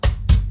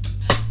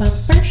But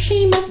first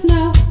she must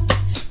know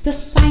the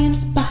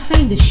science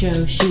behind the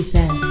show, she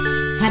says.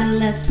 How do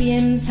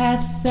lesbians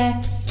have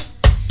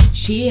sex?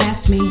 She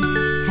asked me,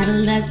 how do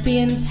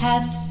lesbians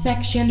have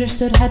sex? She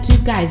understood how two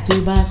guys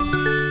do, but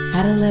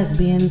how do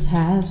lesbians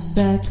have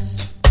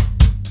sex?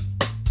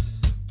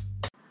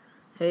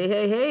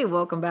 Hey,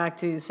 welcome back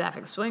to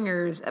Sapphic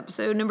Swingers,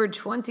 episode number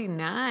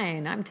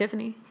 29. I'm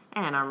Tiffany.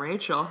 And I'm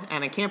Rachel,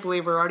 and I can't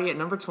believe we're already at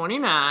number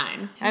 29.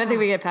 I don't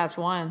think we get past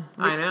one.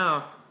 I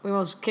know. We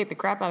almost kicked the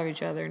crap out of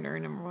each other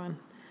during number one.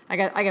 I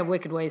got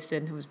wicked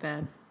wasted. It was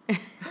bad.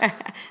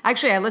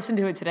 Actually, I listened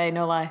to it today,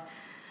 no lie.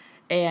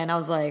 And I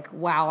was like,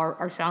 wow,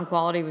 our sound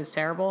quality was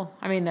terrible.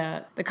 I mean,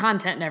 the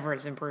content never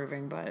is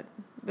improving, but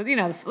you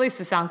know, at least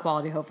the sound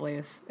quality hopefully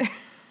is.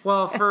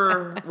 Well,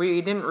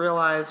 we didn't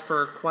realize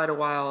for quite a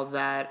while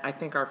that I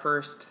think our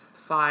first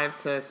 5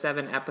 to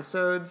 7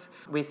 episodes,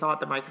 we thought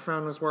the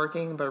microphone was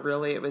working, but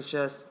really it was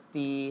just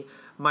the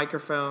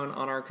microphone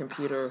on our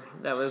computer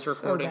that was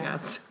recording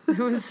us. It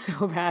was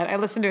so bad. I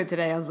listened to it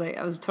today. I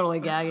was totally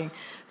gagging.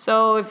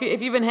 So if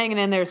you've been hanging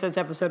in there since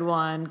episode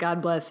 1,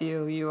 God bless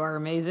you. You are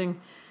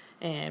amazing,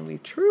 and we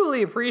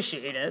truly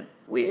appreciate it.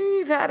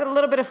 We've had a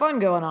little bit of fun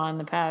going on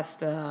the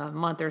past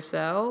month or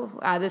so.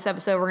 This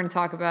episode, we're going to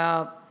talk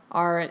about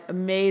our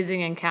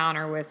amazing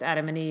encounter with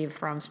Adam and Eve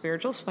from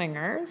Spiritual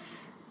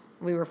Swingers.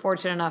 We were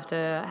fortunate enough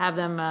to have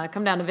them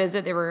come down to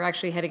visit. They were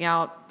actually heading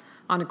out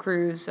on a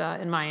cruise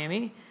in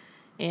Miami,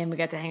 and we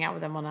got to hang out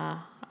with them on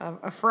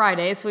a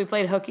Friday. So we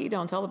played hooky,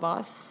 don't tell the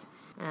boss.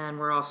 And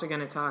we're also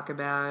going to talk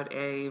about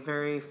a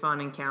very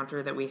fun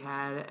encounter that we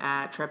had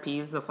at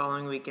Trapeze the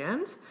following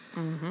weekend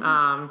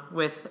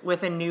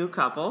with a new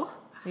couple.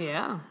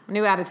 Yeah,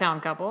 new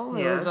out-of-town couple.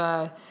 Yes. It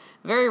was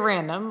very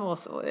random,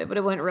 but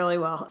it went really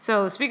well.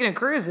 So speaking of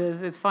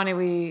cruises, it's funny,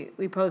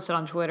 we posted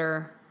on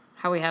Twitter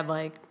how we had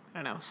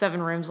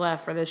 7 rooms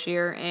left for this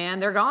year,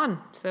 and they're gone.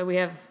 So we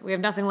have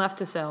nothing left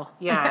to sell.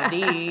 Yeah,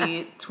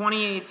 the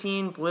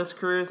 2018 Bliss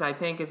Cruise, I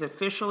think, is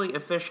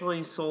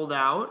officially sold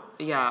out.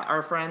 Yeah,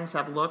 our friends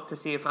have looked to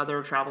see if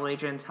other travel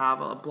agents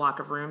have a block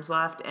of rooms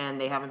left, and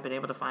they haven't been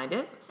able to find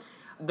it.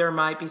 There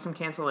might be some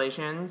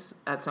cancellations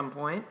at some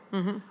point.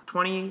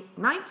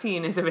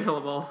 2019 is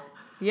available.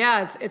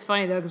 Yeah, it's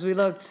funny though, because we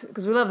love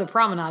the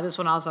promenade. This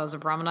one also has a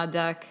promenade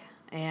deck.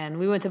 And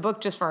we went to book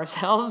just for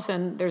ourselves,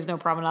 and there's no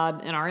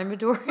promenade in our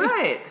inventory.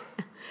 Right.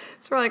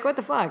 So we're like, what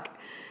the fuck?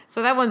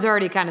 So that one's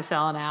already kind of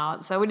selling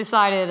out. So we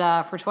decided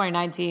for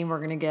 2019 we're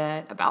going to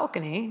get a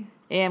balcony.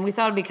 And we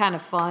thought it'd be kind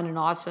of fun and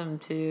awesome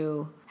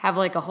to have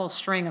a whole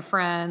string of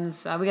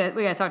friends. We got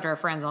to talk to our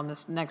friends on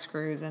this next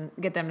cruise and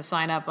get them to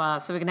sign up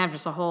so we can have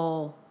just a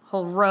whole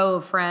row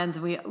of friends.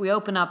 We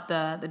open up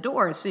the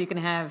doors so you can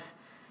have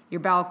your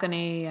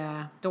balcony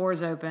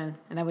doors open,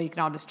 and that way you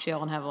can all just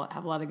chill and have a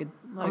lot of good.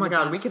 Oh my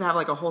God, we could have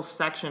a whole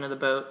section of the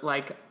boat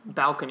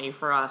balcony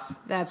for us.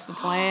 That's the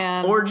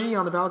plan. Orgy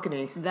on the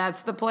balcony.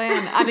 That's the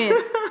plan. I mean,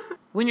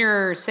 when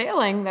you're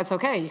sailing, that's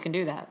okay. You can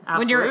do that.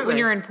 Absolutely. When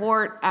you're in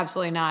port,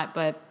 absolutely not.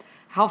 But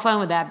how fun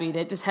would that be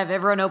to just have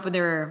everyone open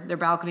their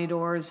balcony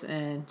doors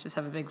and just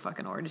have a big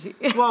fucking orgy?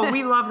 Well,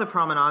 we love the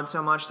promenade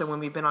so much that when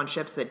we've been on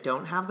ships that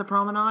don't have the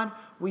promenade,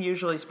 we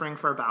usually spring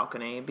for a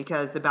balcony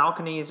because the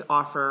balconies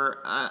offer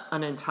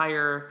an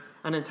entire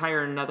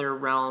another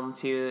realm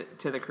to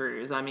the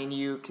cruise. I mean,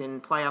 you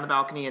can play on the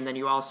balcony, and then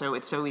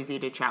it's so easy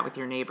to chat with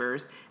your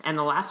neighbors. And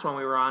the last one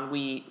we were on,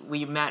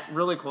 we met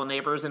really cool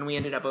neighbors, and we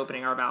ended up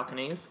opening our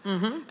balconies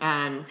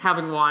and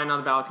having wine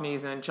on the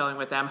balconies and chilling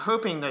with them,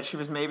 hoping that she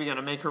was maybe going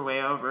to make her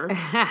way over.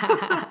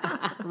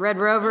 Red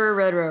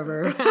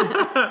Rover.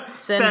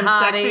 Send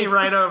sexy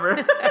right over.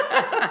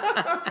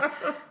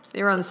 So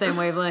you're on the same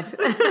wavelength.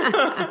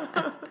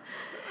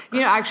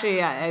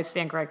 Actually, I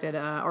stand corrected,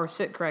 or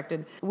sit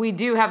corrected. We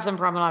do have some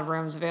promenade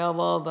rooms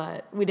available,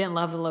 but we didn't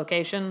love the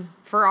location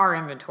for our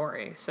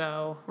inventory.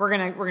 So we're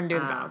gonna do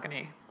the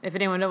balcony. If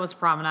anyone knows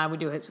promenade, we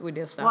do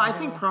stuff. Well, I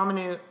think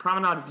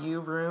promenade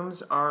view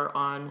rooms are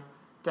on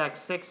deck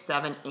 6,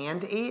 7,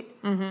 and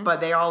 8,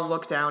 but they all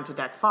look down to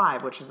deck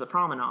 5, which is the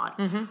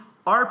promenade.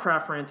 Our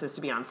preference is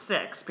to be on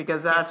 6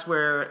 because that's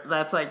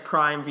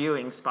prime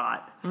viewing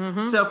spot.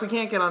 So if we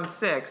can't get on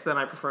 6, then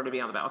I prefer to be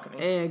on the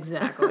balcony.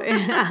 Exactly.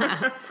 I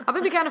think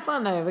it'd be kind of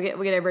fun though. We get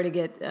everybody to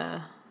get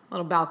a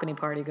little balcony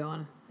party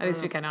going. I think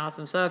it'd be kind of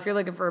awesome. So if you're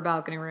looking for a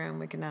balcony room,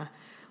 we can.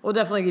 We'll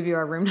definitely give you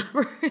our room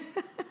number.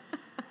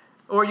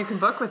 Or you can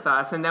book with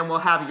us, and then we'll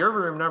have your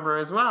room number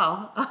as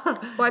well.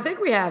 Well, I think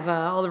we have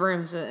all the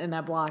rooms in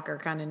that block are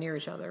kind of near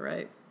each other,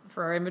 right?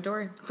 For our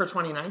inventory? For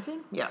 2019?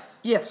 Yes.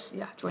 Yes,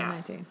 yeah,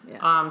 2019. Yes.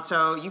 Yeah.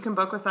 So you can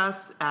book with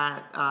us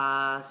at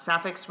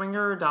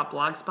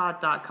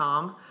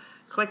saphicswinger.blogspot.com.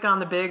 Click on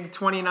the big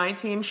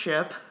 2019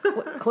 ship.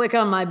 Click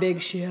on my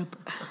big ship.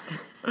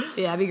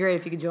 Yeah, it'd be great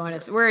if you could join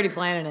us. We're already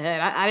planning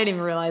ahead. I didn't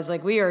even realize,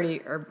 like, we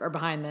already are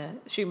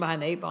shooting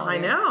behind the 8 ball. I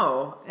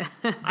know.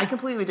 I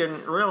completely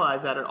didn't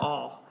realize that at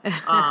all.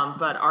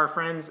 But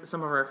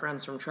some of our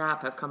friends from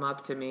Trap have come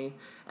up to me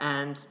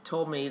and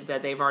told me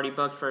that they've already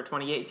booked for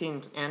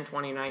 2018 and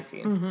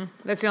 2019. Mm-hmm.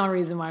 That's the only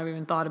reason why we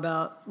even thought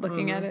about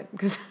looking at it,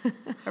 because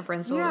our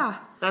friends told us. Yeah,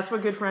 that's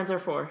what good friends are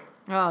for.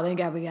 Oh, thank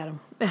God we got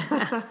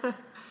them.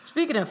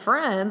 Speaking of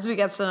friends, we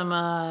got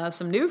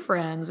some new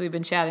friends we've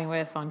been chatting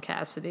with on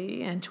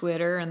Cassidy and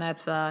Twitter, and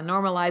that's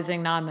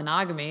Normalizing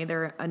Non-Monogamy.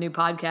 They're a new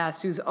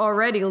podcast who's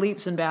already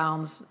leaps and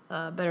bounds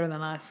better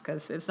than us,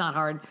 because it's not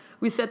hard.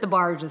 We set the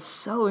bar just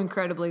so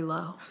incredibly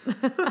low.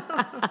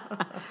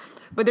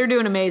 But they're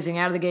doing amazing,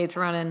 out of the gates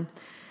running.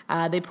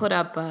 They put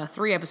up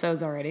 3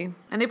 episodes already,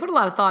 and they put a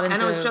lot of thought into...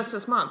 And it was just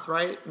this month,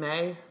 right?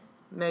 May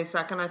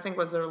 2nd, I think,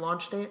 was their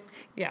launch date?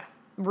 Yeah,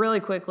 really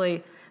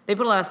quickly. They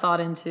put a lot of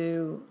thought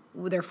into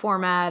their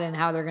format and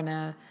how they're going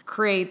to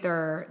create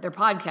their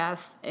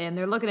podcast. And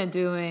they're looking at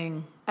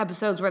doing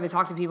episodes where they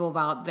talk to people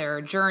about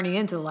their journey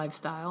into the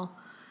lifestyle.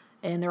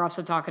 And they're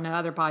also talking to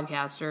other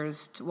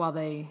podcasters while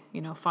they,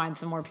 find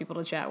some more people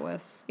to chat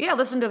with. Yeah,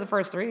 listen to the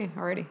first 3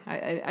 already.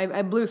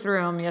 I blew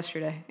through them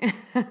yesterday.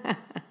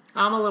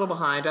 I'm a little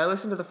behind. I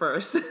listened to the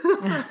first.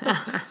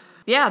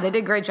 Yeah, they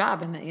did a great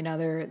job, and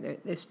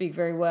they speak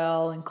very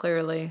well and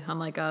clearly,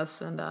 unlike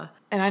us, and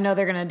I know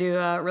they're going to do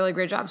a really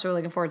great job. So we're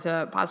looking forward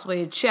to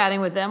possibly chatting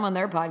with them on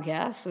their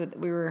podcast.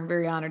 We were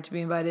very honored to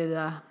be invited.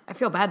 I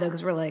feel bad though,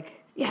 because we're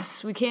like,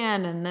 yes, we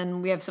can, and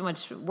then we have so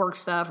much work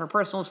stuff or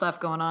personal stuff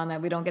going on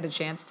that we don't get a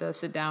chance to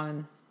sit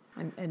down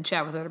and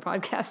chat with other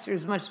podcasters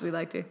as much as we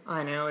like to.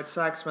 I know, it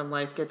sucks when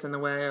life gets in the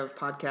way of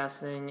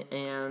podcasting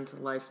and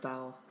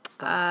lifestyle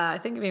stuff. I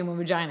think when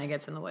vagina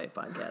gets in the way of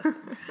podcast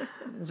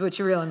is what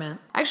you really meant.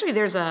 Actually,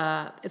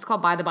 it's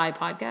called By the By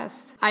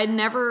Podcast. I had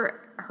never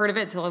heard of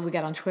it until we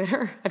got on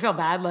Twitter. I felt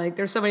bad. Like,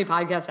 there's so many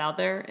podcasts out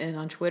there, and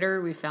on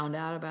Twitter we found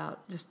out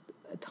about just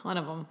a ton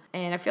of them.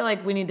 And I feel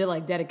like we need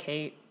to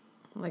dedicate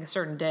a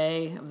certain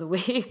day of the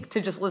week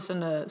to just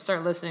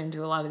start listening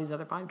to a lot of these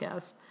other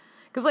podcasts.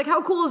 Because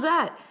how cool is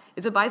that?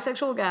 It's a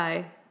bisexual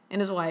guy and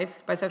his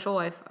wife, bisexual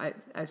wife, I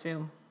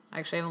assume. I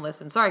actually haven't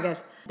listened. Sorry,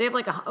 guys. They have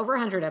over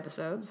 100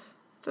 episodes.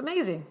 It's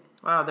amazing.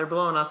 Wow, they're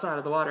blowing us out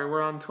of the water.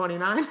 We're on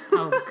 29.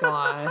 Oh,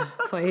 God.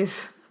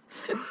 Please.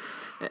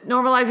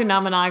 Normalizing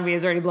non-monogamy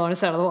has already blown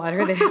us out of the water.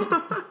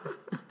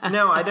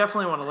 No, I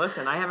definitely want to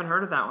listen. I haven't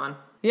heard of that one.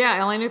 Yeah, I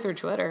only knew through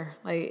Twitter.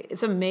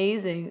 It's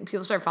amazing.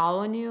 People start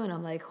following you, and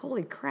I'm like,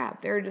 holy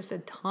crap, there are just a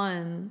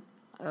ton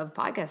of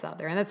podcasts out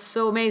there. And that's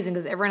so amazing,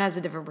 because everyone has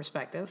a different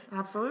perspective.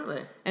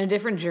 Absolutely. And a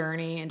different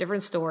journey and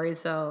different stories.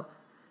 So,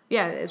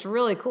 yeah, it's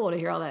really cool to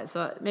hear all that.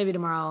 So maybe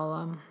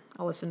tomorrow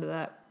I'll listen to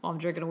that while I'm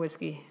drinking a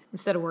whiskey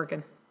instead of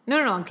working.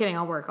 No, I'm kidding.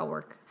 I'll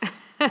work.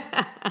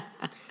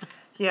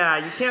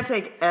 Yeah, you can't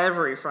take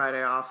every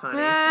Friday off,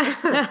 honey.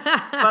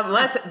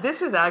 But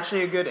this is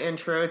actually a good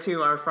intro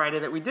to our Friday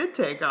that we did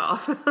take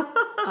off.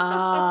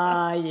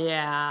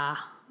 Yeah.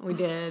 We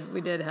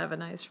did have a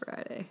nice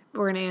Friday.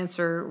 We're going to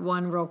answer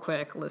one real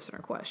quick listener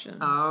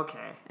question. Okay.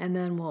 And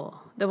then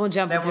we'll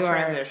jump into our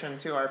transition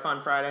to our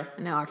fun Friday.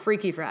 No, our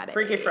Freaky Friday.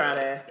 Freaky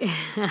Friday.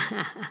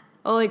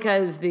 Only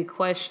because the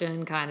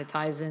question kind of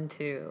ties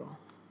into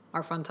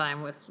our fun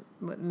time with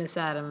Miss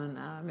Adam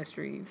and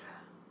Mr. Eve.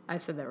 I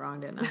said that wrong,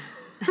 didn't I?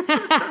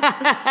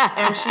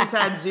 And she's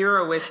had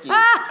 0 whiskeys.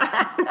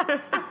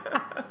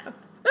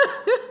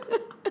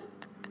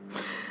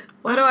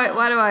 Why do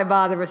I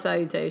bother with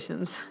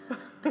salutations?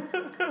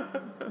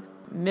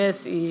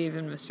 Miss Eve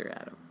and Mr.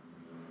 Adam.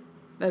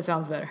 That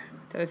sounds better.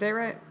 Did I say it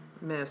right?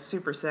 Miss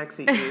Super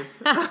Sexy Eve.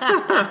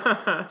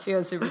 She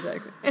was super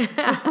sexy.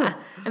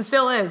 And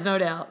still is, no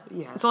doubt.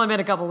 Yes. It's only been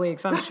a couple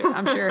weeks. I'm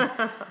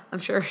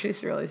sure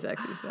she's really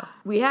sexy still.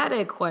 We had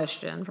a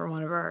question from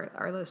one of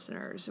our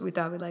listeners we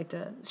thought we'd like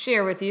to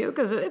share with you,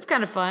 because it's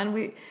kind of fun.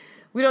 We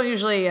don't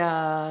usually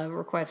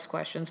request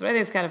questions, but I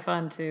think it's kind of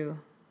fun to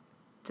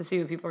see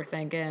what people are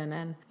thinking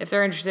and if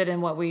they're interested in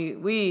what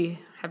we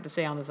have to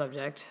say on the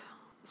subject.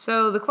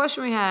 So the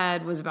question we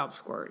had was about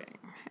squirting.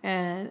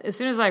 And as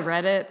soon as I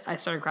read it, I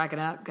started cracking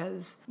up,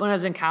 because when I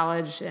was in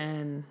college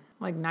in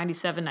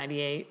 97,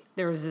 98,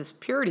 there was this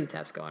purity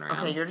test going around.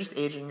 Okay, you're just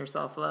aging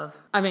yourself, love.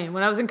 I mean,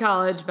 when I was in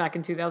college back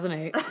in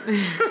 2008,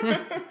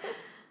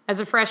 as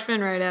a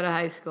freshman right out of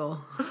high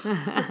school.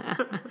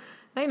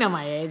 They know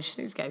my age.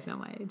 These guys know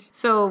my age.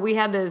 So we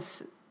had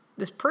this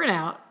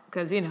printout,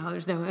 because,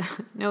 there's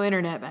no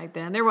internet back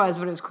then. There was,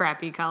 but it was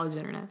crappy college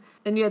internet.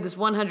 And you had this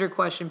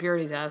 100-question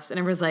purity test, and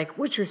everyone's like,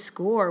 what's your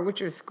score?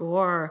 What's your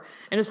score?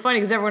 And it was funny,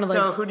 because everyone was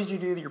So who did you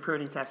do your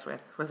purity test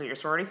with? Was it your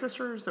sorority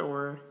sisters,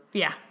 or?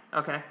 Yeah.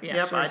 Okay. Yeah,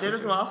 yep, I did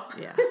as well.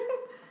 Yeah.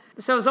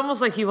 So it's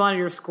almost like you wanted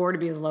your score to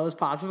be as low as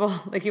possible.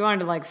 Like you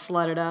wanted to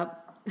slut it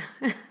up,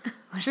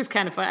 which is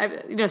kind of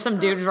fun. Some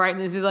dude was writing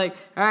this, be like,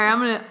 all right,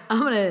 I'm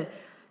gonna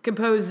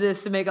compose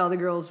this to make all the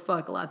girls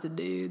fuck lots of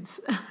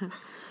dudes.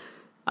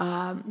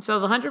 So it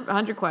was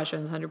 100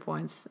 questions, 100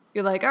 points.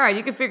 You're like, all right,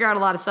 you can figure out a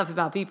lot of stuff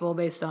about people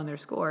based on their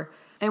score.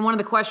 And one of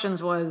the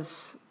questions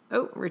was,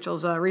 Oh,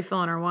 Rachel's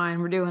refilling our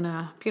wine. We're doing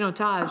a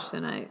Pinotage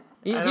tonight.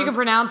 If you can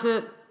pronounce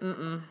it.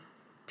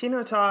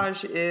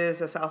 Pinotage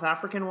is a South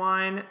African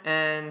wine,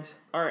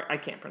 or I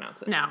can't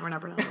pronounce it. No, we're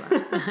not pronouncing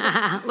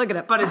that. Look it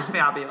up. But it's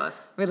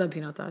fabulous. We love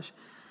Pinotage.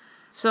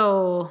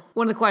 So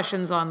one of the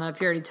questions on the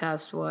purity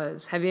test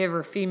was, have you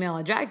ever female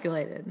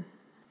ejaculated?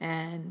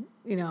 And,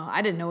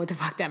 I didn't know what the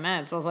fuck that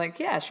meant. So I was like,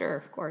 yeah, sure,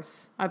 of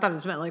course. I thought it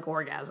just meant like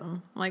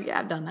orgasm. I'm like, yeah,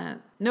 I've done that.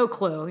 No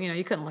clue.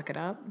 You couldn't look it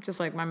up. Just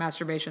like my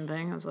masturbation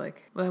thing. I was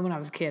like, well, when I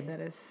was a kid,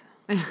 that is.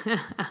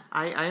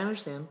 I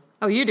understand.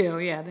 Oh, you do?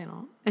 Yeah, they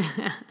don't.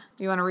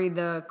 You want to read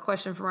the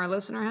question from our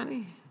listener,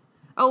 honey?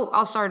 Oh,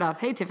 I'll start off.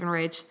 Hey, Tiff and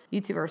Rach. You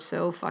two are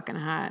so fucking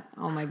hot.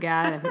 Oh, my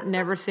God. I've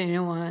never seen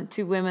anyone.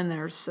 Two women that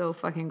are so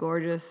fucking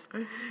gorgeous.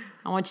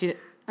 I want you to...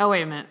 Oh,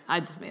 wait a minute. I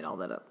just made all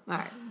that up. All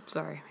right.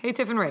 Sorry. Hey,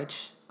 Tiff and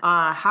Rach.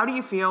 How do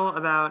you feel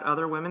about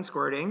other women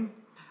squirting?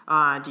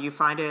 Do you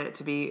find it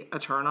to be a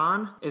turn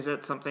on? Is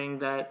it something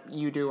that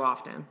you do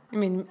often? I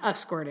mean, us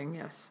squirting,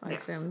 yes. I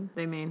assume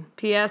they mean.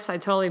 P.S. I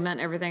totally meant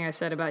everything I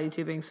said about you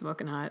two being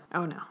smoking hot.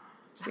 Oh, no.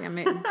 See, I'm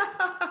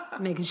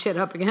making shit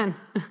up again.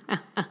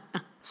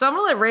 So I'm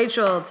going to let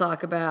Rachel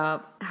talk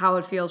about how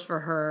it feels for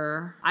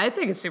her. I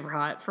think it's super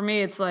hot. For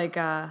me, it's like,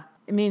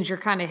 it means you're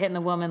kind of hitting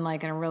the woman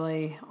like in a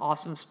really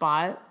awesome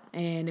spot.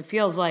 And it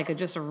feels like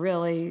just a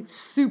really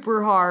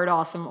super hard,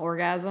 awesome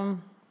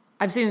orgasm.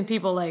 I've seen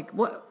people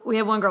we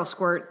had one girl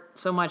squirt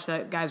so much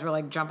that guys were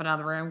like jumping out of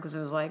the room because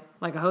it was like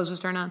a hose was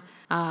turned on.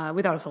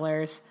 We thought it was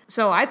hilarious.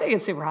 So I think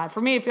it's super hot.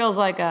 For me, it feels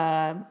like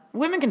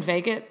women can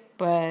fake it,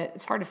 but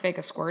it's hard to fake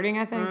a squirting,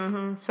 I think.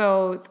 Mm-hmm.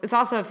 So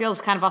it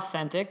feels kind of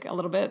authentic a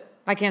little bit.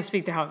 I can't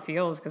speak to how it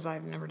feels because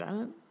I've never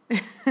done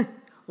it.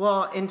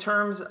 Well, in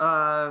terms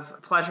of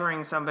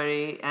pleasuring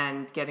somebody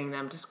and getting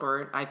them to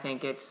squirt, I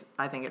think it's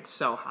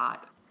so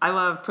hot. I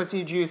love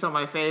pussy juice on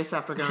my face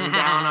after going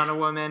down on a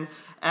woman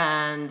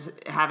and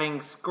having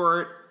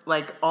squirt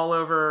like all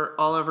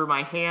over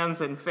my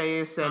hands and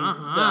face and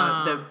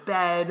the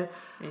bed.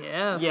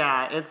 Yes.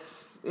 Yeah,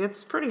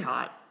 it's pretty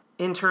hot.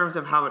 In terms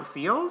of how it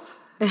feels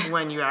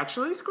when you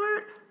actually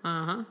squirt,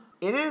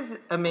 it is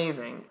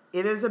amazing.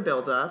 It is a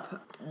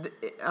buildup.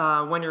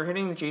 When you're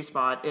hitting the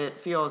G-spot, it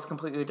feels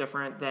completely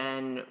different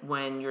than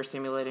when you're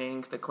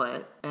simulating the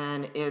clit.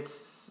 And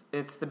it's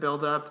the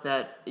buildup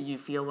that you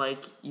feel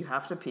like you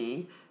have to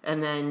pee.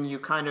 And then you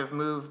kind of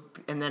move.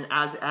 And then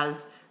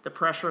as the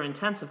pressure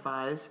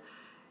intensifies,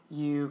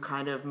 you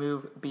kind of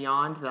move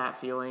beyond that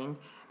feeling.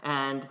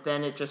 And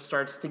then it just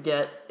starts to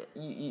get,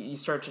 you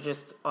start to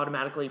just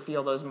automatically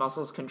feel those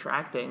muscles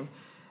contracting.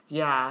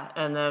 Yeah.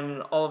 And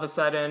then all of a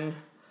sudden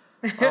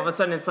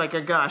it's like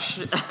a gush.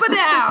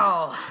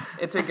 Spadow!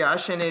 It's a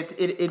gush, and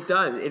it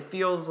does. It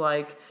feels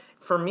like,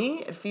 for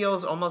me, it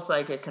feels almost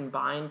like a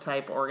combined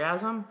type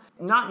orgasm.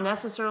 Not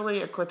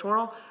necessarily a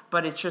clitoral,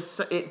 but it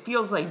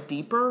feels like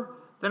deeper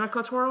than a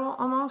clitoral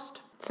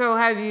almost. So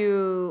have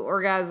you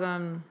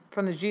orgasm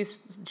from the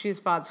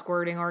G-spot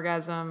squirting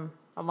orgasm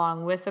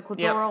along with the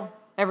clitoral? Yep.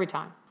 Every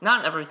time?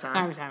 Not every time.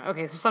 Not every time.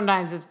 Okay, so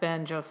sometimes it's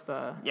been just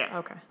the... Yeah.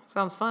 Okay.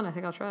 Sounds fun. I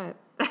think I'll try it.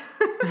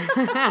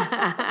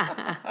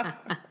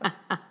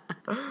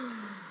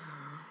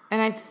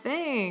 And I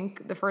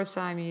think the first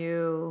time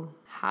you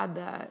had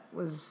that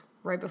was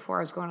right before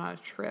I was going on a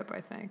trip,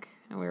 I think.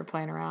 And we were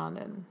playing around,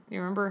 and you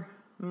remember?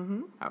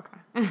 Mm-hmm.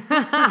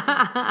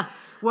 Okay.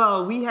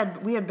 Well, we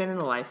had been in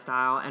the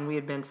lifestyle, and we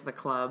had been to the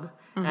club,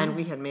 and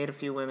we had made a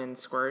few women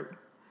squirt.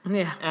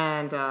 Yeah.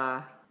 And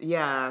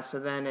so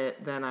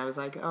then I was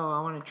like, oh, I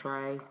want to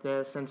try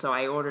this, and so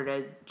I ordered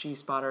a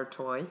G-spotter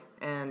toy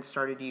and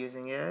started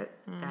using it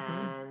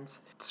and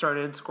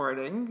started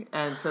squirting,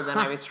 and so then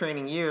I was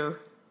training you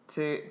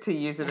to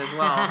use it as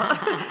well.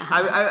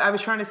 I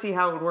was trying to see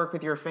how it would work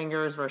with your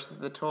fingers versus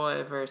the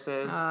toy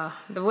versus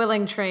the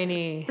willing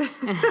trainee.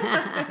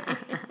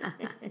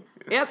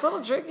 Yeah, it's a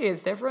little tricky.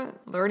 It's different.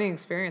 Learning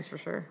experience for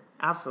sure.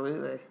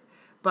 Absolutely.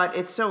 But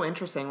it's so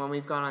interesting when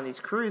we've gone on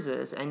these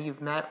cruises and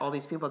you've met all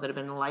these people that have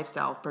been in the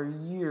lifestyle for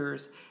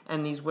years,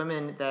 and these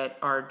women that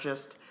are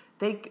just,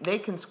 they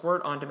can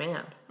squirt on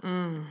demand.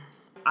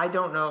 I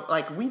don't know,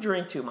 like, we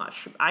drink too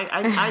much.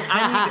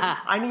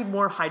 I need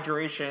more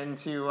hydration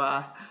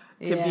to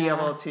be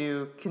able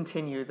to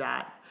continue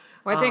that.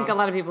 Well, I think a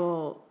lot of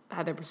people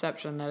have their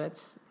perception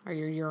that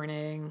you're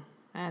urinating,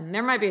 and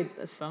there might be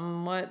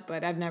somewhat,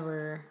 but I've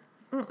never,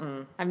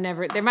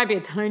 there might be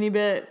a tiny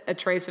bit, a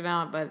trace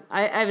amount, but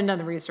I haven't done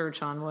the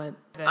research on what.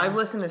 I've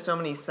listened to so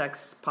many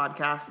sex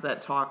podcasts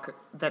that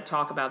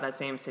talk about that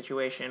same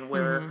situation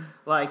where,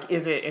 like,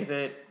 is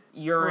it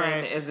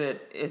urine? Right. Is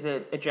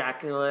it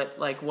ejaculate?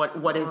 Like,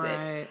 what is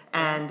it?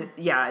 And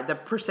yeah, the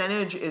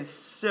percentage is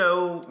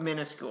so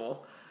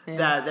minuscule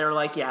that they're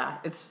like, yeah,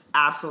 it's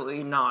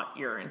absolutely not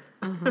urine.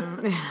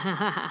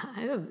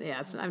 It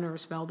is, I've never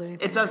smelled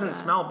anything. It doesn't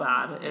smell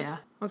bad.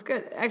 That's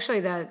good.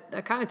 Actually,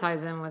 that kind of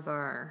ties in with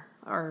our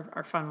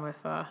fun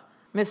with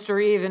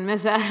Mr. Eve and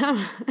Miss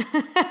Adam.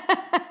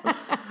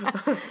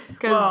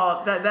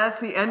 Well,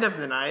 that's the end of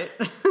the night.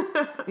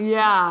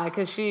 Yeah,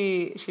 because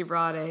she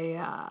brought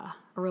a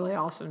really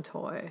awesome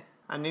toy.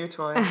 A new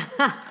toy.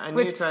 A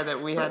new toy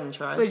that we hadn't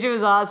tried. Which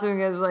was awesome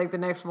because, like, the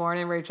next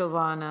morning, Rachel's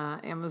on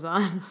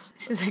Amazon.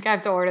 She's like, I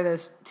have to order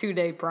this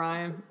 2-day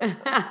Prime.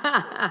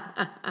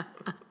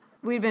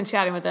 We'd been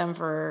chatting with them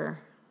for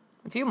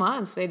a few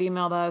months. They'd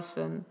emailed us,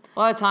 and a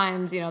lot of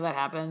times, that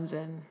happens,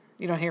 and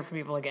you don't hear from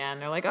people again.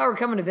 They're like, oh, we're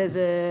coming to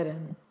visit.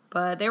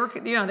 But they were,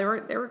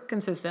 they were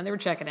consistent. They were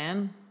checking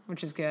in,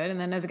 which is good. And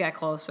then as it got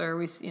closer,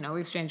 we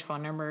exchanged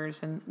phone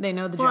numbers, and they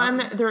know the job.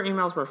 Well, and their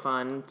emails were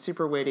fun,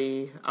 super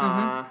witty,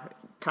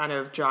 kind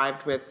of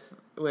jived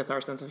with our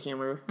sense of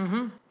humor.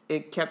 Mm-hmm.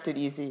 It kept it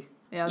easy.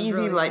 Yeah, it was easy,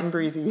 really light, good. and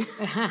breezy.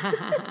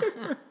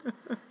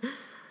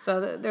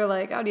 So they're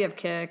like, oh, do you have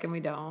Kik? And we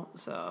don't.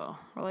 So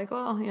we're like,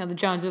 well, the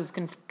Joneses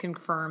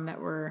confirm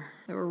that we're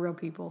real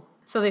people.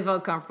 So they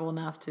felt comfortable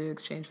enough to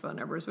exchange phone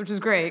numbers, which is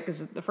great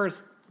because the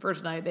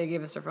first night they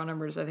gave us their phone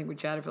numbers. I think we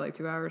chatted for like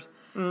 2 hours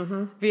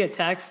via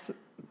text.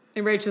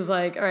 And Rachel's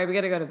like, all right, we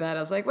got to go to bed.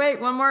 I was like,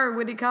 wait, one more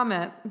witty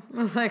comment.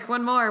 I was like,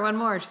 one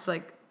more. She's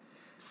like,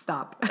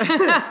 stop.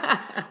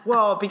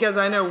 Well, because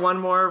I know one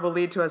more will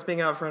lead to us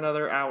being out for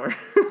another hour.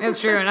 It's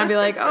true. And I'd be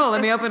like, oh,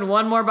 let me open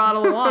one more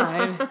bottle of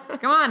wine.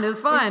 Come on, this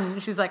is fun.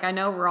 She's like, I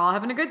know, we're all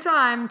having a good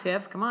time.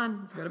 Tiff, come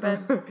on, let's go to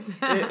bed.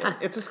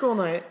 It's a school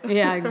night.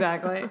 Yeah,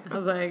 exactly. I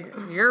was like,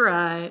 you're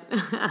right.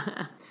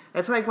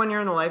 It's like when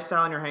you're in the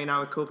lifestyle and you're hanging out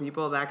with cool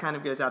people, that kind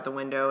of goes out the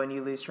window and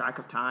you lose track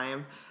of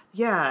time.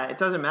 Yeah, it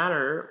doesn't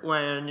matter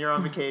when you're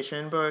on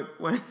vacation, but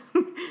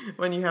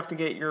when you have to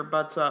get your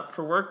butts up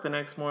for work the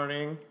next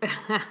morning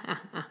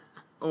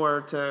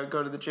or to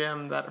go to the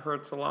gym, that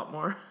hurts a lot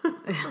more.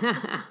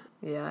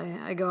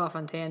 Yeah, I go off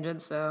on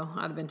tangents, so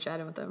I'd have been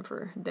chatting with them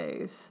for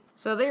days.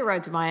 So they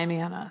arrived to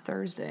Miami on a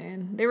Thursday,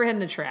 and they were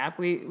heading to Trap.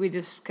 We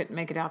just couldn't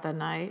make it out that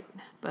night,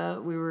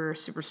 but we were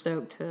super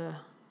stoked to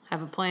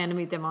have a plan to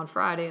meet them on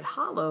Friday at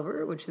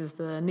Hollover, which is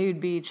the nude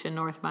beach in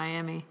North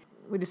Miami.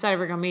 We decided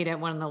we were going to meet at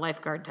one of the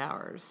lifeguard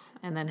towers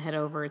and then head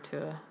over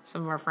to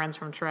some of our friends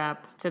from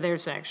Trap to their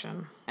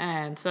section.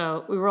 And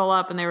so we roll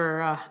up, and they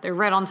were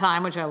right on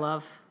time, which I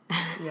love.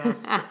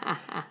 Yes.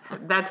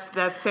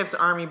 That's Tiff's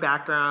Army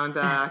background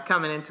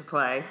coming into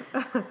play.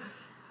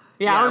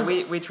 Yeah,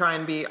 we try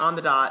and be on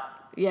the dot.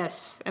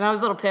 Yes, and I was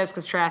a little pissed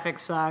because traffic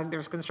sucked. There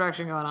was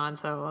construction going on,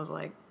 so I was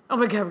like, oh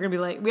my God, we're going to be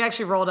late. We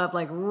actually rolled up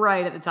like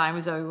right at the time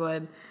we said we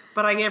would.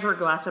 But I gave her a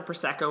glass of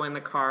Prosecco in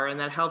the car, and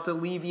that helped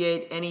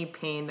alleviate any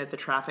pain that the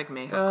traffic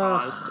may have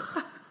caused.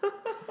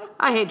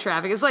 I hate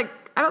traffic. It's like,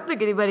 I don't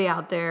think anybody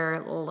out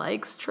there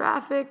likes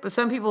traffic, but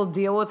some people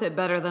deal with it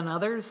better than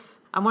others.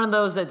 I'm one of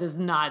those that does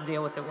not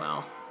deal with it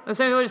well. And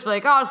some people just be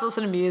like, oh, I'll just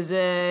listen to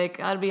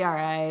music. I'll be all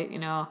right.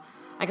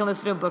 I can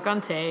listen to a book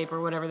on tape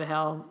or whatever the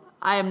hell.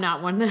 I am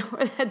not one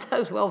that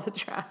does well with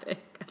traffic.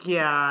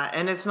 Yeah,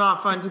 and it's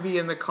not fun to be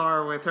in the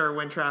car with her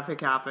when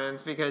traffic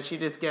happens because she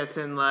just gets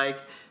in like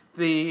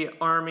the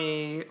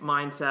Army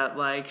mindset,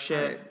 like,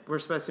 shit, Right. We're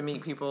supposed to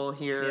meet people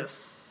here.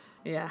 Yes.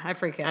 Yeah, I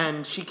freak out.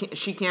 And she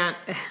can't.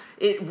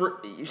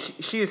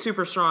 She is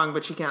super strong,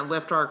 but she can't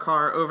lift our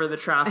car over the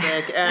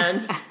traffic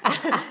and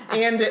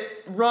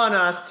run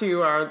us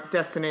to our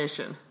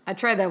destination. I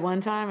tried that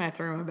one time. I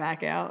threw my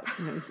back out.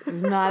 And it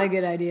was not a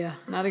good idea.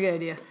 Not a good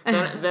idea.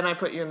 Then I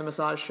put you in the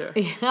massage chair.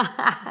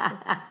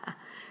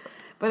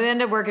 But it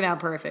ended up working out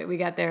perfect. We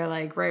got there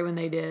like right when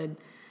they did.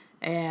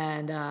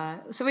 And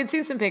so we'd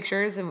seen some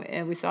pictures,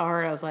 and we saw her.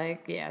 And I was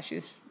like, yeah, she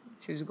was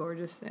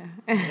gorgeous. Yeah,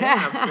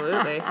 Yeah,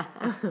 absolutely.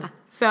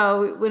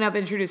 So we went up,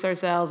 introduced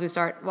ourselves. We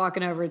start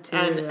walking over to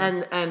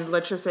And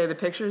let's just say the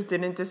pictures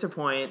didn't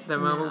disappoint. The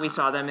moment we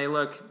saw them, they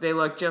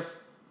look just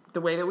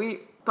the way that we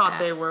thought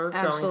they were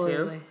going to.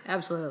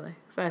 Absolutely.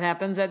 So that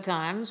happens at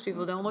times.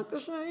 People don't look the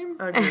same.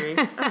 Agree.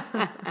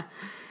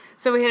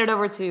 So we headed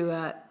over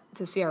to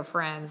see our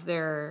friends.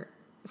 They're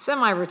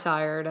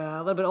semi-retired, a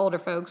little bit older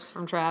folks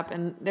from Trap,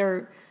 and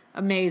they're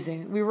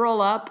amazing. We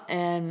roll up,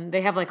 and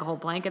they have like a whole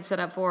blanket set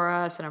up for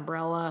us, an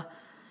umbrella,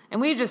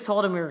 and we just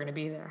told them we were going to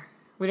be there.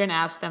 We didn't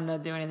ask them to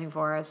do anything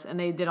for us, and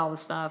they did all the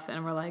stuff,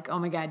 and we're like, oh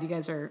my God, you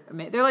guys are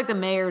amazing. They're like the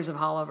mayors of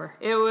Hollover.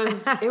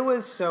 It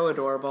was so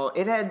adorable.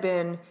 It had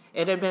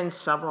been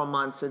several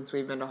months since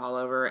we've been to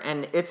Hollover,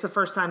 and it's the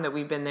first time that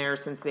we've been there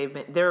since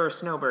there are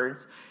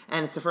snowbirds,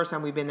 and it's the first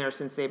time we've been there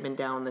since they've been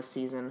down this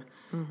season.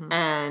 Mm-hmm.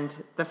 And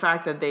the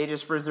fact that they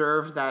just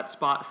reserved that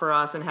spot for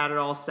us and had it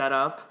all set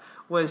up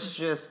was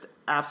just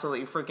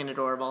absolutely freaking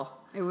adorable.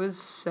 It was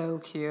so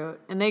cute.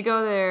 And they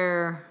go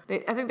there,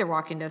 I think they're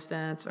walking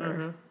distance or...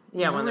 Mm-hmm.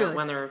 Yeah,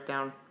 when they're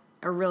down.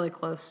 Are really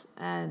close.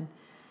 And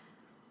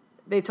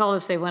they told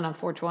us they went on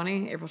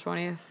 420, April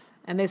 20th.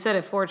 And they said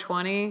at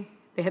 420,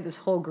 they had this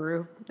whole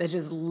group that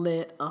just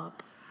lit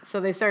up.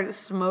 So they started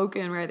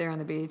smoking right there on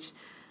the beach.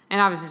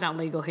 And obviously it's not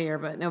legal here,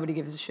 but nobody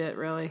gives a shit,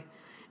 really.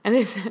 And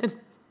they said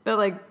that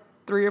like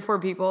 3 or 4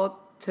 people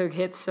took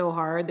hits so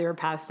hard, they were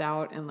passed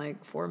out in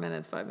like 4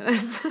 minutes, 5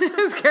 minutes. It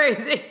was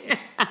crazy.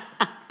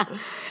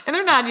 And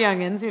they're not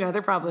youngins,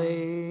 they're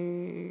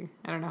probably,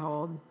 I don't know how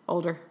old,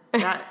 older.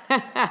 That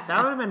would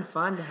have been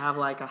fun to have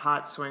like a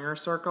hot swinger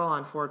circle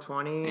on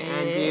 420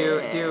 and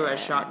do a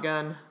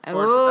shotgun hit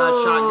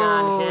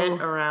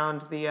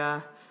around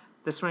the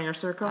The swinger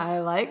circle. I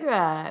like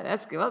that.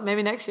 That's good. Well,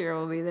 maybe next year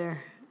we'll be there.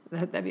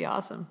 That'd be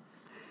awesome.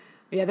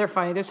 Yeah, they're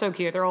funny. They're so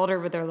cute. They're older,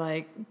 but they're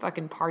like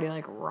fucking party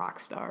like rock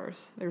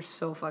stars. They're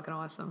so fucking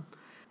awesome.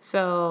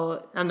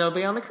 So. And they'll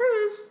be on the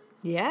cruise.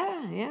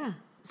 Yeah.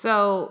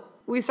 So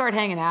we start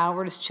hanging out.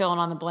 We're just chilling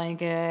on the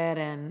blanket,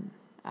 and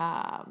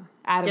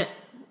Adam's.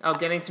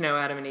 Getting to know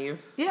Adam and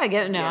Eve. Yeah,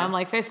 getting to know him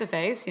like face to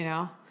face. You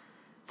know,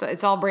 so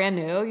it's all brand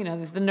new. You know,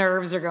 the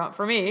nerves are going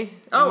for me.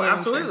 Oh,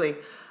 absolutely.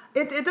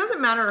 It doesn't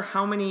matter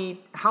how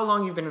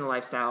long you've been in the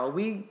lifestyle.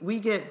 We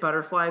get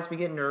butterflies, we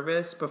get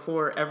nervous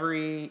before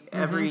every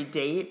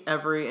date,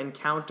 every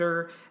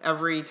encounter,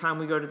 every time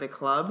we go to the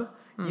club.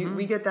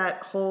 We get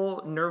that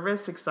whole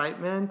nervous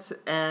excitement,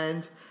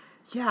 and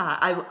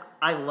yeah,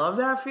 I love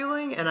that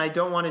feeling, and I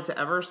don't want it to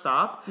ever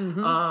stop.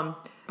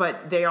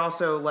 But they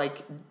also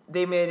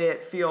they made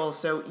it feel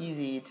so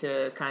easy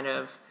to kind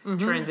of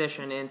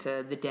transition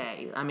into the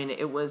day. I mean,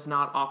 it was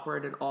not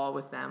awkward at all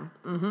with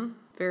them.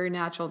 Very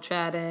natural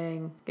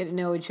chatting, getting to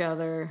know each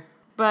other.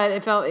 But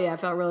it felt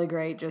really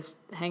great just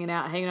hanging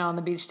out on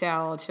the beach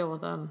towel, chill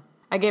with them.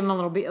 I gave him a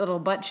little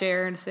butt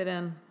chair to sit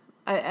in.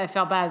 I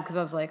felt bad because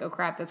I was like, oh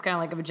crap, that's kind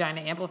of like a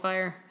vagina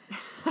amplifier.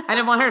 I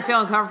didn't want her to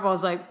feel uncomfortable. I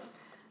was like,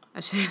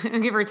 I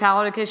should give her a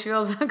towel to kiss. She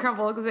feels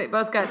uncomfortable because they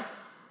both got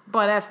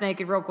butt ass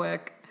naked real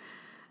quick.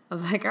 I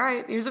was like, all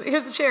right, here's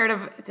the chair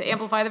to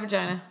amplify the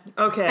vagina.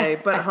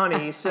 Okay, but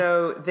honey,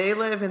 so they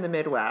live in the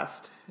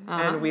Midwest,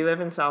 and we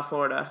live in South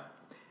Florida.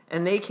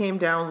 And they came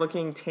down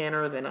looking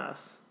tanner than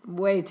us.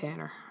 Way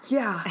tanner.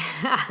 Yeah.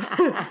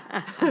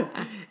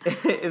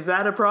 Is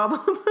that a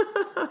problem?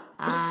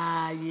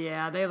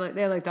 Yeah. They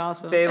looked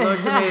awesome. They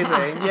looked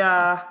amazing.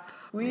 Yeah.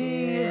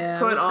 We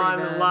put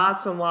on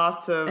lots and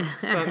lots of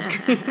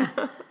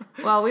sunscreen.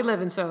 Well, we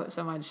live in so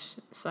much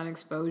sun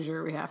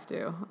exposure. We have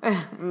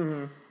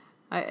to.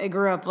 I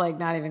grew up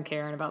not even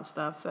caring about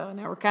stuff, so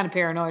now we're kind of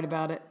paranoid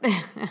about it.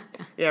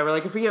 Yeah, we're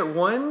like, if we get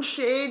one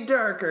shade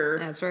darker.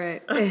 That's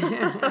right.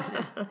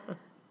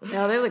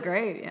 No, they look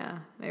great, yeah.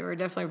 They were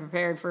definitely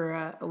prepared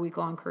for a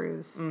week-long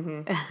cruise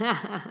in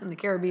the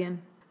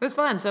Caribbean. It was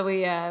fun. So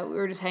we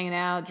were just hanging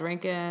out,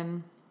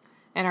 drinking,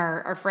 and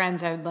our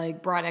friends had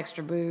brought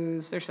extra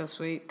booze. They're so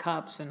sweet,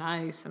 cups and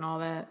ice and all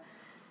that.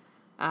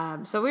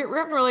 So we were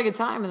having a really good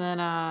time, and then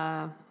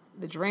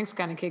the drinks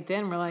kind of kicked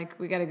in. We're like,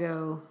 we got to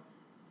go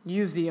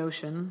use the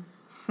ocean.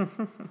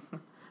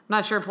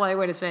 Not sure a polite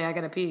way to say I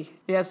gotta pee.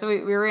 Yeah, so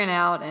we ran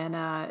out, and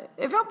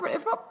it felt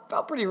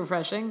pretty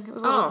refreshing. It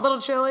was a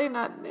little chilly, it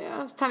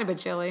was a tiny bit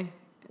chilly.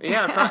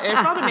 Yeah, it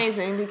felt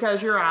amazing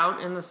because you're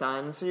out in the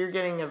sun, so you're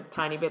getting a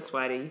tiny bit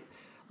sweaty.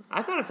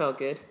 I thought it felt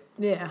good.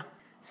 Yeah.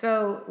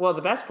 So. Well,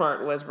 the best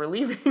part was we're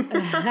leaving.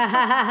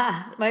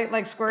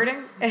 like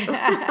squirting.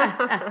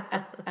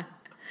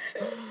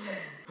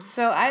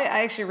 So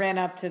I actually ran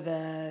up to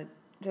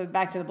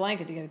back to the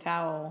blanket to get a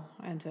towel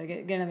and to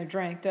get another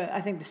drink.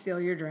 To steal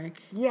your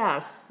drink.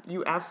 Yes,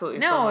 you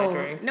absolutely stole my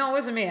drink. No, it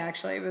wasn't me,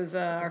 actually. It was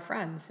our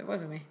friends. It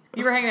wasn't me.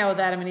 You were hanging out with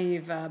Adam and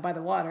Eve by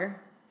the water,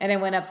 and I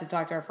went up to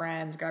talk to our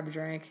friends, grab a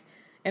drink.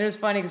 And it was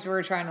funny because we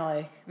were trying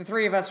to, the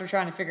three of us were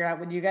trying to figure out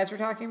what you guys were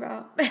talking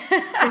about.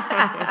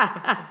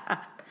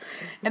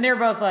 And they were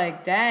both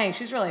like, dang,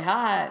 she's really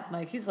hot.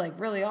 He's,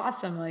 really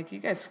awesome. You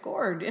guys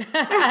scored.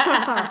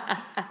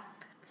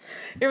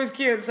 It was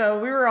cute. So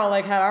we were all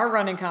had our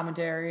running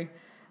commentary.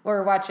 We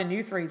were watching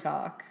you three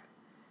talk.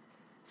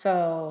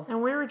 So.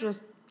 And we were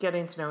just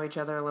getting to know each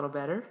other a little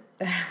better.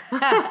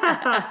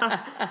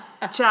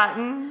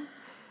 Chatting,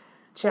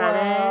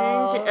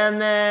 well,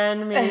 and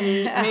then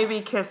maybe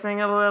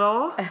kissing a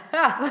little.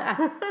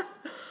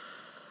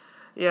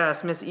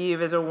 Yes, Miss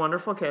Eve is a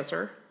wonderful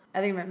kisser. I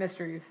think you meant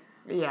Mr. Eve.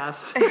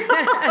 Yes.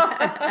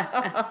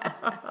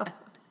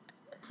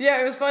 Yeah,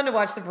 it was fun to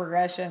watch the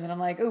progression. And I'm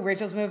like, oh,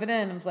 Rachel's moving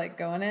in. I was like,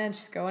 going in.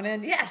 She's going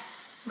in. Yes!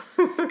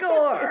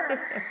 Score!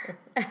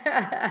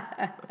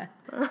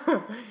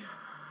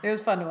 It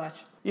was fun to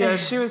watch. Yeah,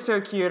 she was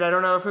so cute. I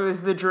don't know if it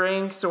was the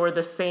drinks or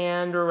the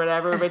sand or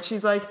whatever, but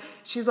she's like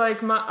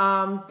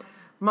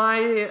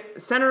my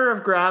center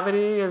of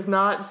gravity is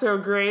not so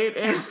great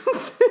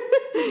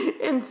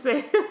in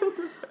sand.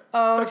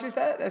 Oh, she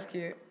said that's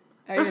cute.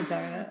 Oh, you didn't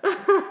tell me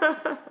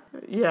that.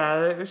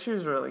 Yeah, she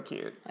was really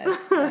cute.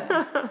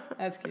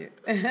 That's cute.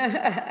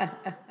 Because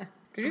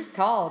she's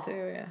tall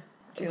too. Yeah.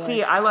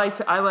 See, I like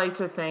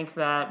to think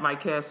that my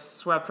kiss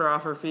swept her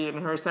off her feet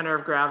and her center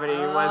of gravity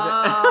wasn't.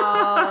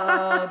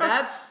 Oh,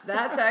 that's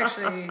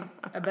actually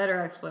a better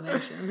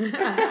explanation.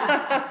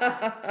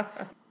 I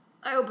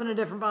opened a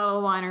different bottle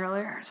of wine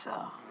earlier, so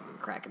I'll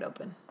crack it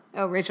open.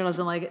 Oh, Rachel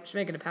doesn't like it. She's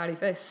making a pouty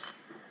face.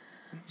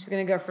 She's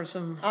gonna go for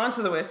some.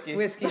 Onto the whiskey.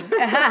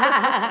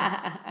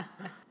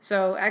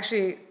 So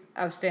actually,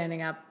 I was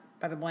standing up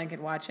by the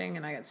blanket watching,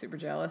 and I got super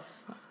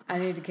jealous. I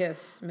need to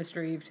kiss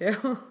Mr. Eve too.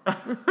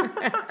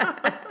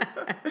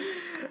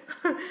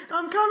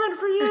 I'm coming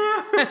for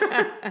you.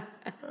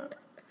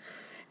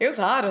 It was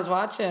hot. I was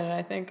watching, and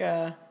I think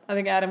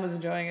Adam was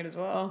enjoying it as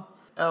well.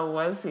 Oh,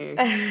 was he?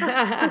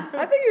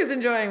 I think he was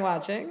enjoying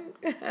watching.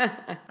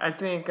 I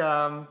think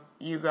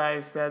you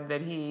guys said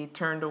that he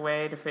turned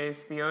away to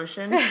face the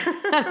ocean.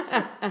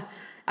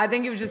 I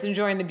think he was just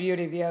enjoying the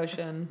beauty of the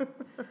ocean.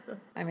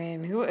 I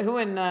mean, who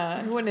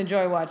wouldn't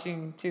enjoy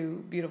watching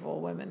two beautiful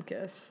women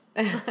kiss?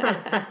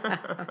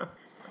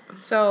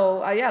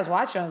 So I was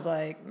watching. I was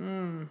like,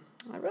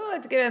 I'd really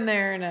like to get in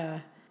there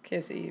and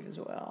kiss Eve as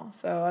well.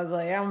 So I was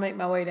like, I'll make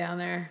my way down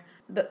there.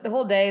 The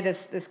whole day,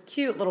 this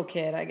cute little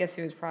kid. I guess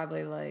he was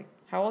probably like,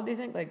 how old do you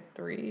think? Like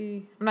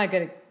 3? I'm not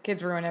good at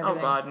kids ruin everything.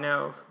 Oh God,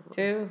 no.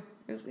 2.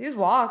 He was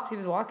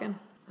walking.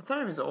 I thought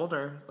he was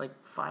older, like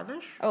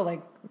 5-ish. Oh,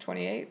 like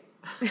 28.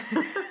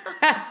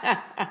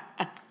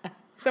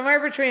 Somewhere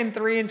between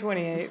 3 and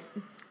 28.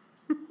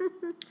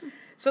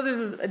 So there's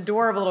this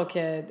adorable little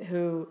kid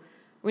who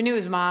we knew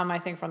his mom, I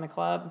think, from the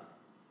club.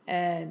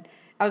 And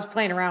I was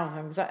playing around with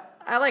him because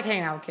I like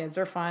hanging out with kids.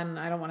 They're fun.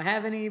 I don't want to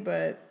have any,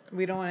 but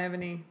we don't want to have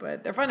any.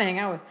 But they're fun to hang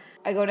out with.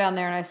 I go down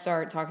there and I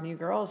start talking to you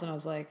girls. And I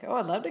was like, oh,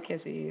 I'd love to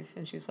kiss Eve.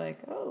 And she's like,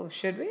 oh,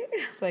 should we?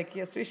 I was like,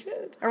 yes, we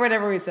should. Or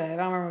whatever we said.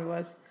 I don't remember what it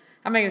was.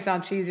 I'm making it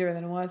sound cheesier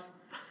than it was.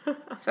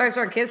 So I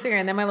start kissing her,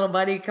 and then my little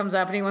buddy comes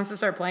up, and he wants to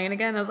start playing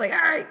again. I was like, all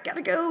right,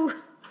 gotta go.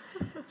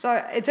 So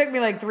it took me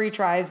like 3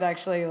 tries to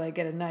actually like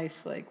get a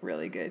nice, like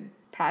really good,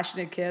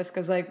 passionate kiss.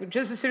 Because like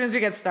just as soon as we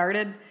got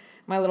started,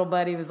 my little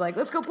buddy was like,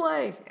 let's go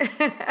play.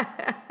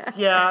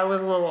 Yeah, it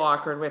was a little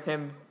awkward with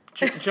him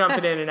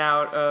jumping in and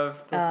out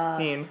of the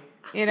scene.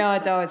 You know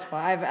what, though? It's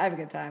fun. I have a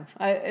good time.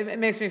 It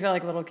makes me feel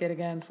like a little kid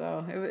again,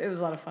 so it was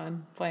a lot of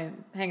fun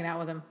hanging out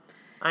with him.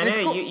 I And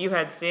know, cool. you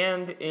had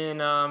sand in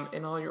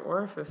all your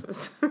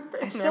orifices.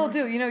 I still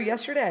do. You know,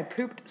 yesterday I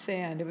pooped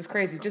sand. It was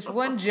crazy. Just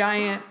one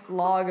giant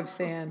log of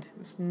sand. It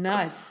was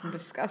nuts and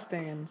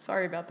disgusting, and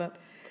sorry about that.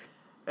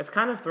 It's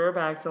kind of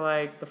throwback to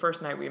like the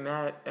first night we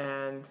met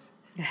and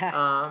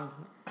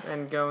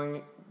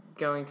going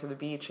to the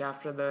beach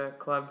after the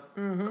club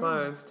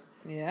closed.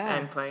 Yeah.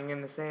 And playing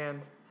in the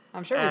sand.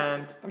 I'm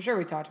sure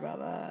we talked about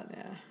that.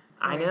 Yeah.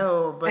 I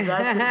know, but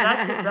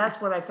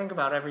that's what I think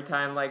about every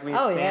time. Like we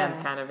have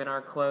sand kind of in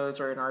our clothes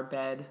or in our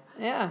bed.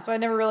 Yeah, so it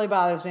never really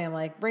bothers me. I'm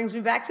like, brings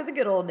me back to the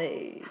good old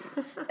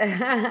days.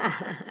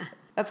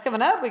 That's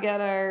coming up. We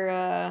got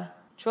our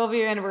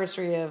 12-year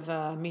anniversary of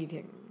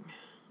meeting.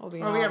 We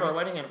have our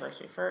wedding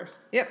anniversary first.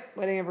 Yep,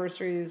 wedding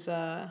anniversary is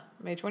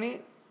May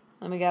 28th.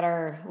 And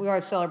we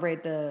always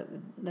celebrate the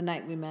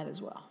night we met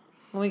as well.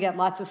 And we got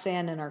lots of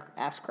sand in our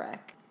ass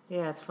crack.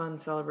 Yeah, it's fun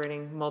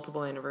celebrating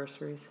multiple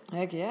anniversaries.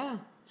 Heck yeah.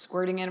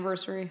 Squirting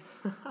anniversary.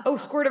 Oh,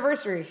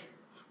 squirtiversary.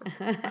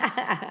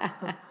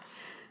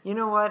 You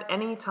know what?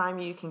 Anytime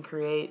you can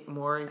create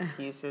more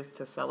excuses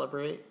to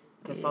celebrate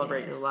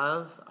your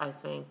love, I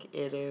think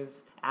it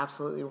is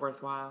absolutely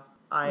worthwhile.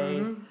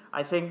 I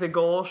think the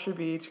goal should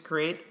be to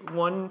create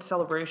one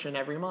celebration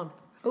every month.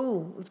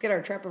 Ooh, let's get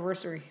our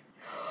trapiversary.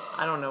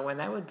 I don't know when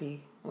that would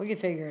be. We can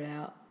figure it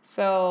out.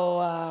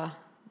 So,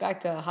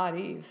 back to Hot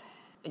Eve.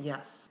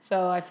 Yes.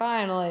 So I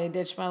finally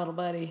ditched my little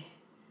buddy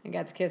and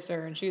got to kiss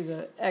her, and she's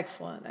an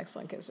excellent,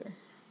 excellent kisser.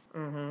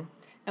 Mm-hmm.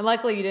 And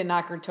luckily you didn't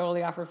knock her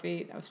totally off her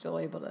feet. I was still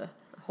able to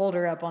hold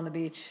her up on the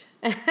beach.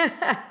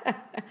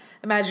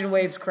 Imagine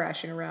waves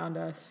crashing around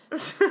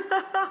us.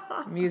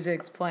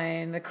 Music's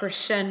playing, the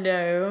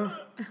crescendo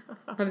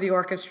of the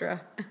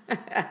orchestra.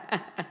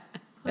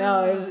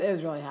 No, it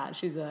was really hot.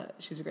 She's a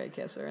great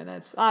kisser, and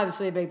that's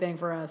obviously a big thing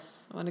for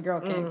us. When a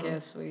girl can't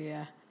kiss, we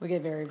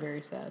get very,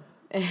 very sad.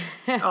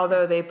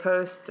 Although they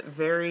post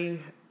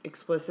very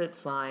explicit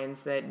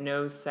signs that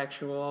no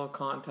sexual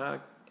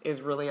contact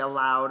is really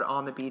allowed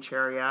on the beach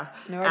area.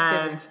 No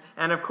activity.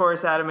 And of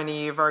course, Adam and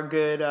Eve are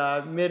good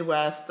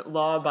Midwest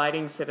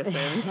law-abiding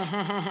citizens.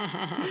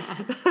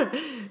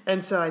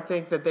 And so I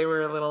think that they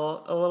were a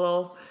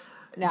little.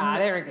 Nah,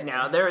 they were good.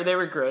 No, they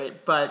were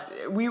great, but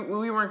we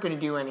weren't going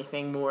to do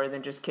anything more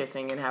than just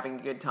kissing and having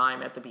a good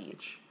time at the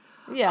beach.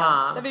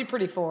 Yeah, that'd be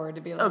pretty forward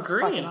to be like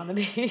fucking on the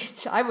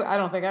beach. I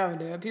don't think I would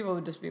do it. People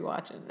would just be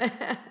watching.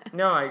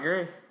 No, I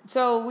agree.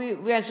 So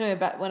we actually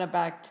went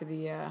back to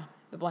the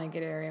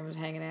blanket area and was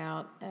hanging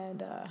out,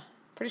 and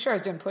pretty sure I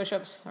was doing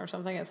push-ups or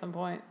something at some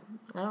point.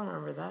 I don't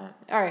remember that.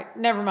 All right,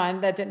 never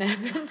mind. That didn't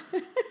happen.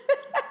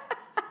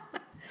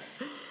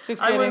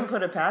 Just kidding. I wouldn't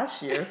put it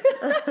past you.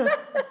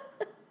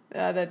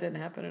 That didn't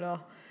happen at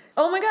all.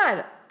 Oh my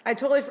God, I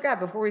totally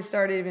forgot before we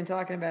started even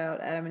talking about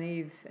Adam and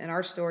Eve and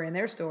our story and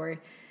their story.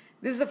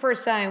 This is the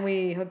first time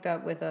we hooked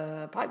up with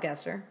a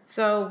podcaster.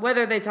 So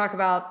whether they talk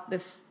about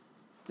this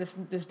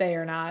day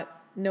or not,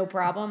 no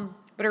problem.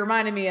 But it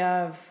reminded me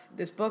of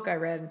this book I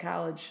read in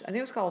college. I think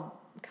it was called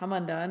Come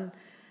Undone.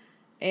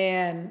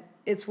 And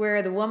it's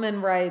where the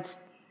woman writes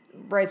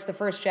the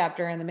first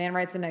chapter and the man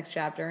writes the next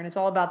chapter. And it's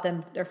all about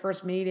their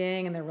first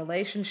meeting and their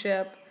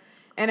relationship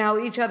and how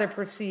each other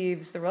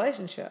perceives the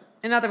relationship.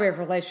 And not that we have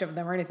a relationship with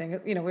them or anything.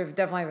 You know, we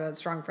definitely have a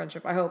strong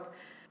friendship, I hope.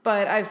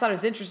 But I just thought it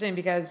was interesting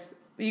because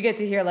you get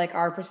to hear like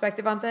our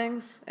perspective on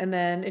things. And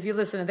then if you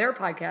listen to their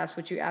podcast,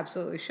 which you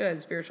absolutely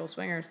should, Spiritual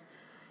Swingers,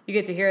 you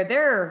get to hear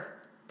their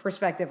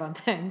perspective on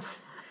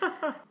things.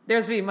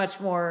 Theirs be much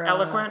more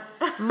eloquent.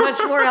 Much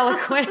more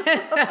eloquent.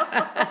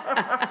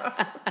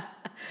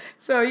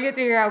 So you get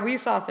to hear how we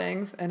saw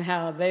things and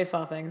how they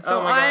saw things.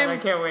 So oh my God, I'm I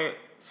can't wait.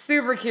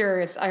 super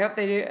curious. I hope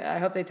they do. I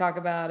hope they talk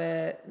about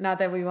it. Not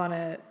that we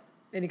want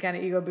any kind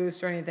of ego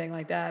boost or anything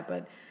like that,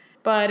 but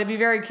it'd be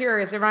very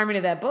curious. It reminded me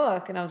of that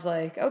book, and I was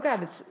like, oh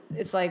God,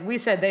 it's like we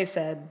said, they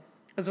said.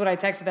 That's what I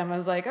texted them. I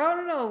was like,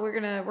 oh no, we're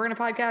gonna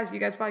podcast. You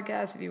guys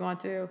podcast if you want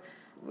to.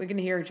 We can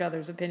hear each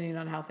other's opinion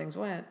on how things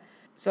went.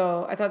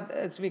 So I thought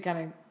it's be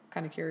kind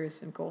of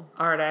curious and cool.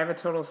 All right, I have a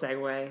total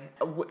segue,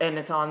 and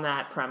it's on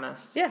that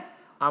premise. Yeah.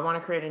 I want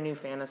to create a new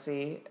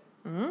fantasy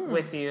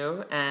with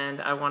you,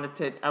 and I want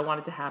it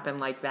to happen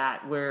like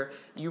that, where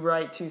you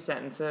write 2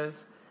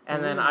 sentences,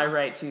 and then I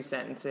write 2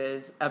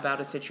 sentences about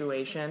a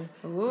situation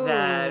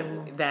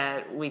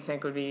that we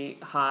think would be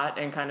hot,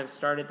 and kind of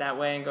start it that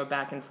way and go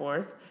back and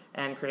forth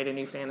and create a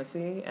new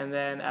fantasy, and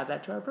then add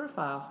that to our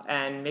profile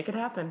and make it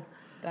happen.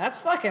 That's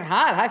fucking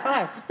hot. High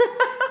five.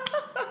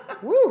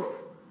 Woo.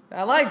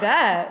 I like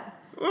that.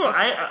 Ooh,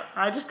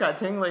 I just got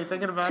tingly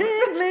thinking about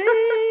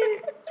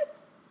it.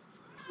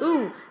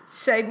 Ooh,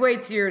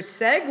 segue to your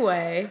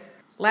segue.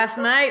 Last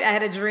night I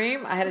had a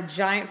dream. I had a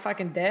giant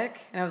fucking dick,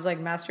 and I was like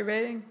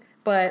masturbating,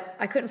 but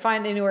I couldn't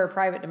find anywhere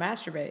private to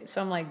masturbate.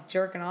 So I'm like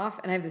jerking off,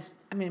 and I have this.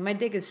 I mean, my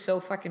dick is so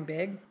fucking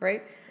big,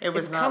 right? It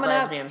was not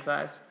lesbian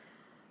size.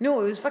 No,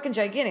 it was fucking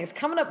gigantic. It's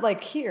coming up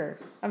like here.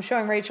 I'm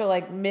showing Rachel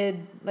like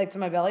to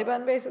my belly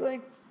button,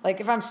 basically. Like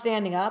if I'm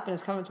standing up and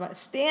it's coming to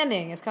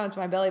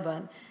my belly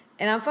button.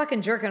 And I'm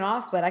fucking jerking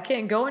off, but I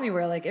can't go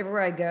anywhere. Like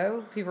everywhere I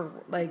go, people are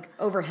like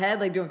overhead,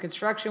 like doing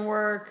construction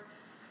work.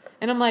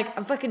 And I'm like,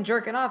 I'm fucking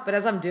jerking off. But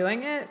as I'm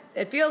doing it,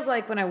 it feels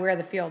like when I wear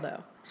the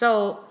Fieldo.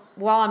 So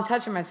while I'm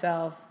touching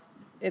myself,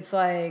 it's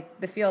like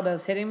the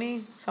Fieldo's hitting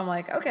me. So I'm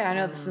like, okay, I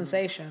know the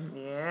sensation.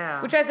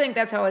 Yeah. Which I think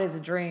that's how it is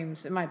in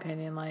dreams, in my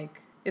opinion.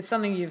 Like it's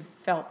something you've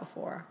felt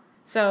before.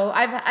 So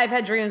I've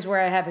had dreams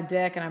where I have a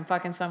dick and I'm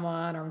fucking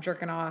someone or I'm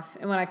jerking off.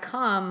 And when I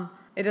come,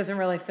 it doesn't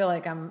really feel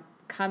like I'm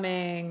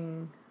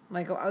coming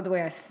like the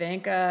way I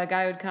think a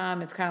guy would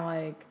come. It's kind of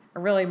like a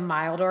really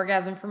mild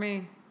orgasm for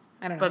me.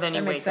 I don't know. But then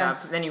you wake up.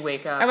 Then you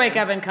wake up. I wake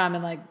up and come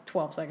in like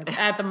 12 seconds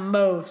at the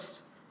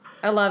most.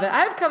 I love it.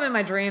 I've come in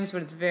my dreams,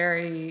 but it's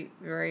very,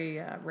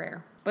 very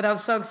rare. But I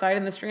was so excited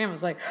in this dream. I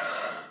was like,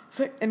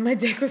 and my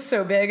dick was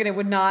so big and it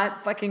would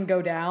not fucking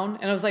go down.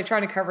 And I was like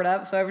trying to cover it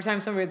up. So every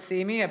time somebody would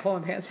see me, I'd pull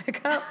my pants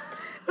back up.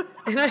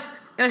 and I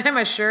had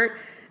my shirt,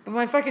 but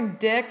my fucking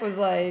dick was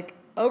like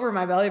over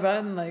my belly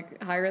button,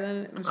 like higher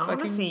than it was. I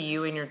want to see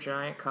you and your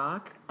giant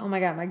cock. Oh my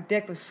God, my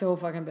dick was so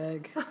fucking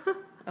big.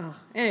 Oh,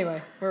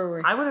 anyway, where were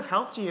we? I would have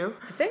helped you.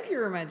 I think you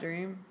were my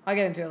dream. I'll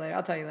get into it later.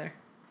 I'll tell you later.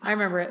 I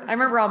remember it. I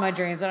remember all my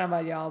dreams. I don't know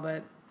about y'all,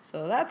 but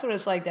so that's what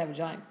it's like to have a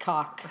giant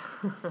cock,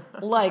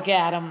 like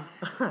Adam.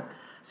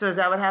 So is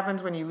that what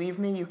happens when you leave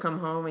me? You come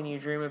home and you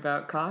dream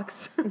about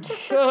cocks?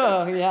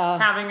 Oh yeah,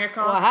 having a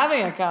cock. Well,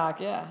 having a cock,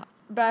 yeah.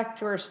 Back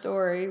to our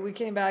story. We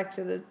came back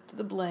to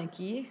the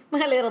blankie,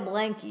 my little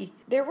blankie.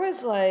 There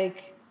was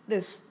like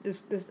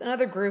this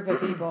another group of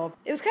people.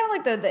 It was kind of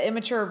like the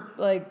immature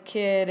like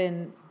kid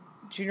in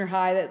junior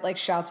high that like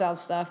shouts out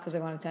stuff because they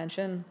want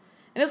attention.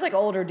 And it's like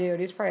older dude.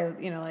 He's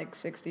probably like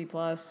 60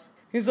 plus.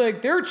 He's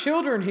like, there are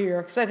children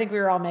here because I think we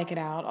were all making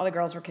out. All the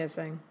girls were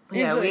kissing.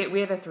 Yeah, like,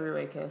 we had a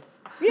 3-way kiss.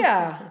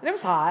 Yeah, and it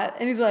was hot.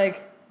 And he's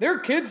like, there are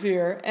kids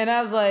here, and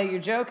I was like, you're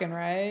joking,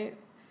 right?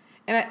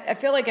 And I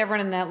feel like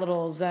everyone in that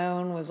little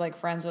zone was like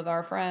friends with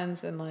our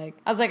friends, and like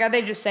I was like, are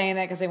they just saying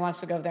that because they want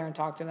us to go there and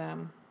talk to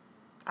them?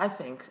 I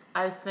think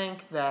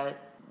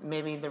that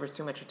maybe there was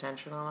too much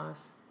attention on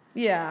us.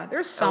 Yeah,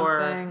 there's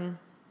something.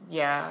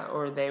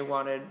 Or they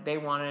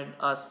wanted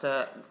us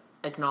to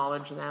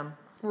acknowledge them.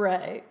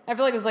 Right. I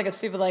feel like it was like a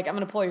stupid like I'm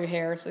gonna pull your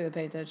hair so you'll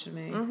pay attention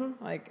to me,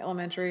 like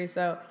elementary.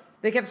 So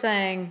they kept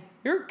saying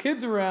there are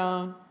kids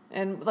around.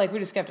 And, like, we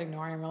just kept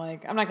ignoring him. We're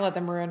like, I'm not going to let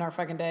them ruin our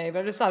fucking day. But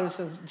I just thought it was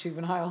so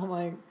juvenile. I'm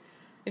like,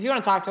 if you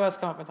want to talk to us,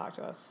 come up and talk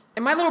to us.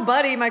 And my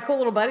cool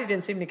little buddy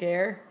didn't seem to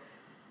care.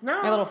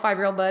 No. My little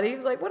 5-year-old buddy, he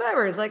was like,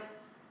 whatever. He's like,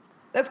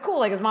 that's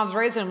cool. Like, his mom's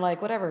raising him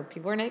like, whatever.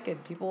 People are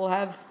naked. People will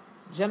have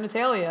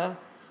genitalia.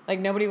 Like,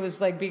 nobody was,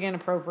 like, being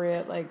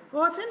inappropriate. Like,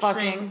 well, it's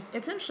interesting. Fucking.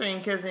 It's interesting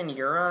because in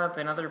Europe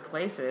and other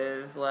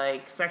places,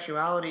 like,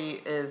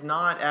 sexuality is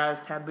not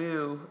as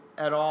taboo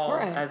at all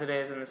as it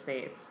is in the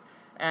States.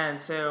 And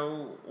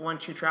so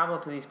once you travel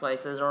to these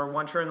places or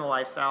once you're in the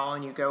lifestyle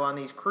and you go on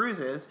these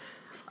cruises,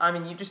 I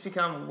mean, you just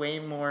become way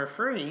more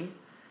free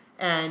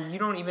and you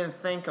don't even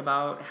think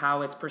about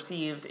how it's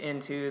perceived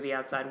into the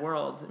outside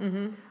world.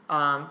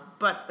 Mm-hmm.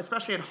 But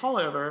especially at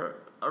Hollover,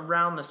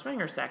 around the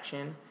swinger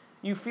section,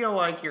 you feel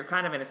like you're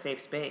kind of in a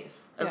safe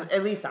space. Yeah.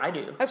 At least I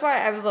do. That's why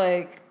I was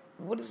like,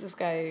 what is this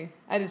guy?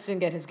 I just didn't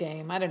get his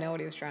game. I don't know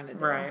what he was trying to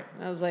do. Right.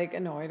 And I was like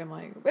annoyed. I'm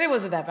like, but it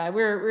wasn't that bad.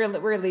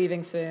 We're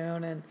leaving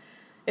soon and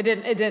It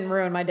didn't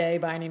ruin my day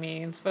by any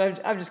means,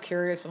 but I'm just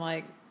curious. I'm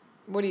like,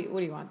 what do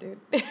you want, dude?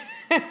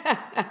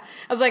 I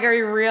was like, are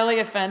you really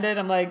offended?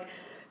 I'm like,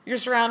 you're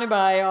surrounded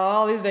by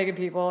all these naked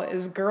people.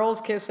 Is girls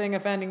kissing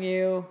offending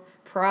you?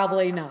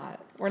 Probably not.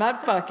 We're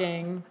not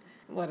fucking.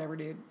 Whatever,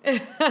 dude.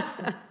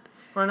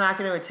 We're not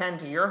going to attend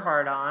to your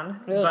hard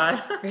on,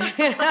 but No,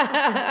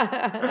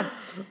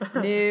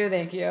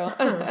 thank you.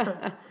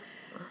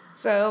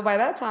 So by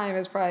that time,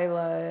 it's probably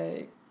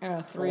like, I don't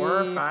know, 3, 4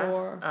 or 5?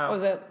 4. Oh. What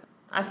was it?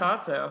 I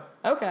thought so.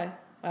 Okay.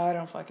 Oh, I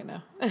don't fucking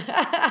know.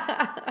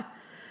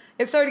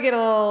 It started to get a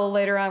little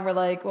later on. We're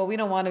like, well, we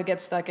don't want to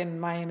get stuck in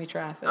Miami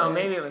traffic. Oh,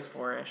 maybe it was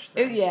 4-ish.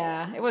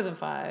 Yeah, it wasn't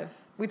 5.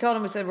 We told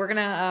him, we said, we're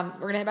gonna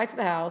head back to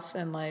the house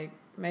and like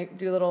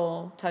do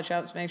little touch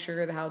ups, make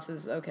sure the house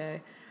is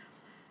okay.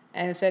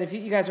 And we said, if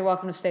you guys are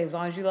welcome to stay as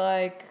long as you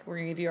like. We're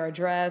gonna give you our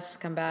address.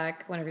 Come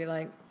back whenever you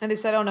like. And they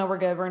said, oh no, we're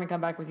good. We're gonna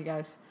come back with you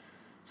guys.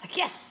 It's like,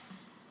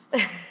 yes.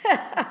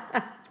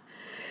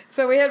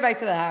 So we head back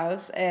to the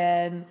house,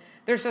 and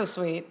they're so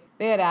sweet.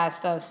 They had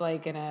asked us,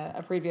 like, in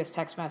a previous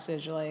text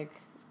message, like,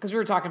 because we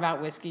were talking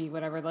about whiskey,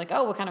 whatever, like,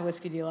 oh, what kind of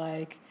whiskey do you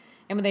like?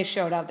 And when they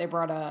showed up, they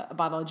brought a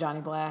bottle of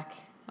Johnny Black.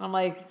 And I'm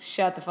like,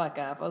 shut the fuck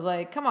up. I was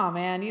like, come on,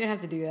 man, you didn't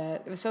have to do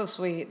that. It was so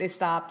sweet. They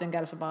stopped and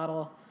got us a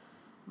bottle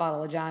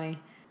of Johnny.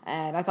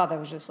 And I thought that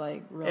was just,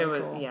 like,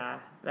 really cool. Yeah,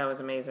 that was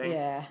amazing.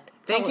 Yeah.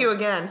 Thank you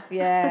again.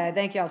 Yeah,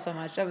 thank y'all so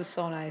much. That was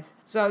so nice.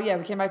 So, yeah,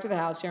 we came back to the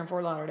house here in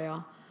Fort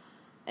Lauderdale.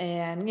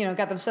 And,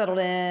 got them settled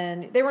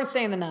in. They weren't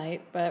staying the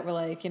night, but we're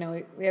like,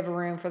 we have a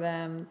room for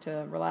them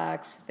to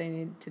relax if they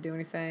need to do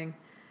anything.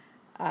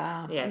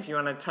 Yeah, if you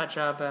want to touch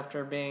up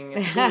after being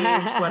at the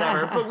beach,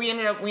 whatever. But we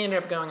ended up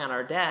going on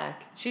our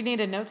deck. She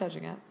needed no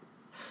touching up.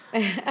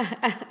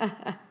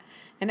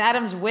 And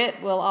Adam's wit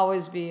will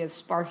always be as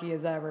sparky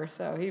as ever,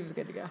 so he was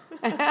good to go.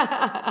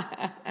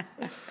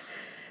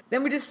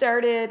 Then we just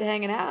started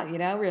hanging out, we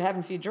were having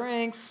a few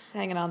drinks,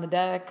 hanging on the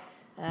deck.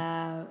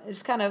 It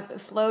just kind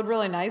of flowed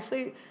really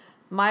nicely.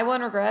 My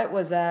one regret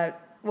was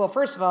that, well,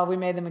 first of all, we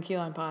made them a key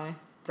lime pie.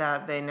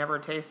 That they never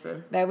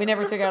tasted. That we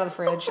never took out of the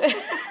fridge.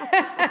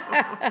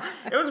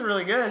 It was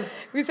really good.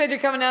 We said, you're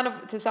coming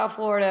down to South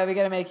Florida, we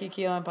got to make you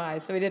key lime pie.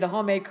 So we did a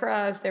homemade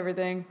crust,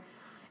 everything.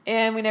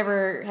 And we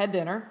never had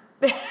dinner.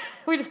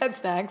 We just had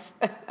snacks.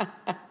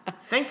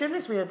 Thank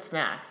goodness we had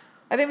snacks.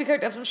 I think we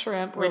cooked up some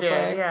shrimp real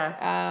quick.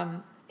 Yeah.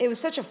 It was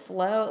such a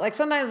flow. Like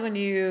sometimes when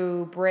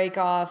you break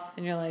off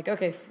and you're like,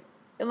 okay,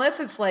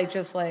 unless it's like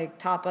just like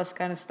tapas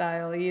kind of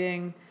style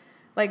eating,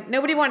 like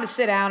nobody wanted to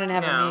sit down and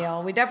have a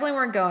meal. We definitely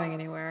weren't going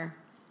anywhere.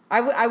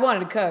 I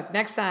wanted to cook.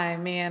 Next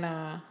time, me and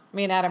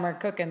Adam are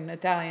cooking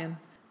Italian.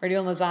 We're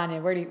doing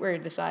lasagna. We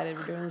already decided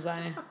we're doing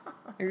lasagna.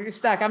 You're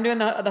stuck. I'm doing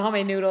the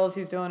homemade noodles.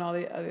 He's doing all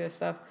the other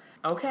stuff.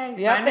 Okay,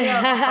 yep. Sign me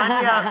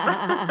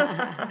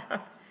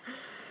up.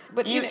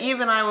 But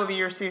even I will be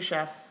your sous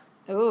chefs.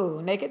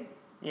 Ooh, naked?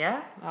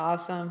 Yeah.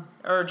 Awesome.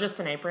 Or just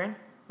an apron.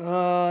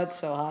 Oh, it's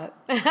so hot.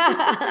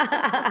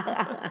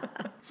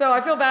 So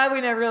I feel bad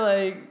we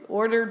never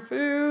ordered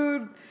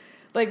food.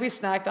 Like we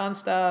snacked on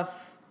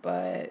stuff,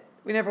 but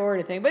we never ordered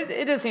anything. But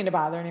it didn't seem to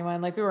bother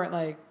anyone. Like we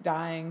weren't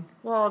dying.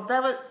 Well,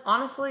 that was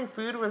honestly,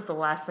 food was the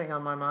last thing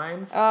on my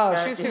mind. Oh,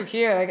 she was too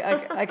cute.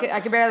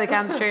 I could barely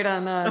concentrate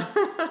on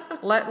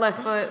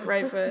left foot,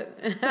 right foot.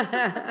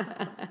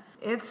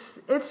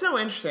 It's so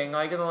interesting.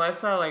 Like in the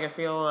lifestyle, I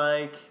feel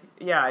like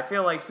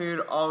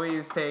food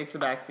always takes a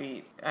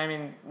backseat. I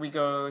mean, we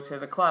go to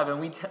the club and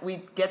we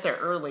get there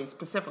early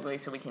specifically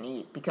so we can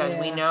eat because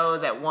we know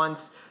that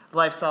once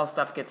lifestyle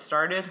stuff gets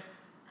started,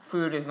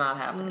 food is not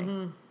happening.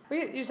 Mm-hmm.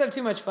 You just have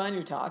too much fun.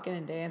 You're talking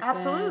and dancing.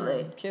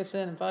 Absolutely. And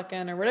kissing and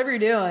fucking or whatever you're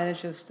doing.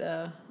 It's just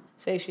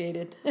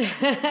satiated.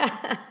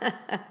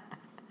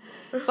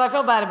 So I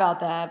felt bad about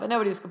that, but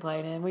nobody was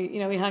complaining.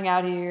 We hung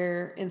out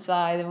here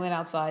inside and went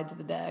outside to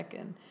the deck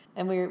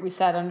and we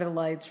sat under the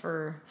lights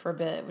for a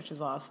bit, which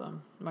was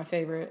awesome. My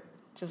favorite.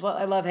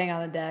 I love hanging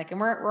on the deck, and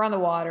we're on the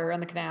water, on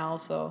the canal,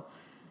 so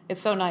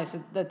it's so nice.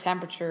 The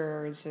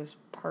temperature is just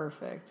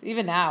perfect.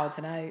 Even now,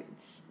 tonight,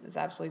 it's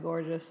absolutely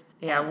gorgeous.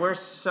 Yeah, we're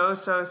so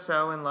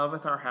in love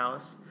with our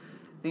house.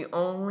 The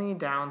only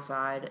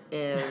downside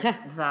is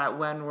that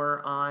when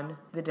we're on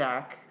the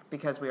deck,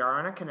 because we are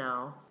on a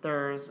canal,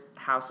 there's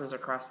houses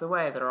across the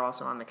way that are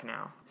also on the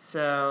canal.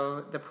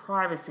 So the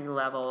privacy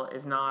level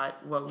is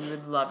not what we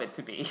would love it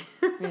to be.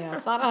 Yeah,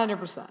 it's not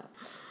 100%.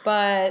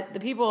 But the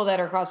people that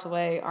are across the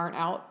way aren't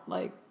out,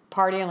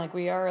 partying like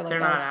we are. They're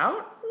not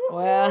out?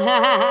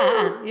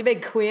 Well, you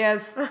big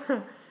quiz.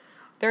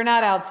 They're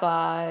not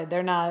outside.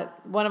 They're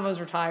not, one of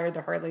them's retired.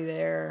 They're hardly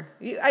there.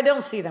 I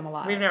don't see them a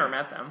lot. We've never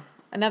met them.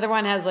 Another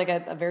one has,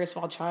 a very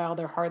small child.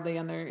 They're hardly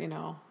on their,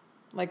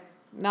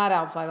 not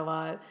outside a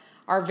lot.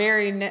 Our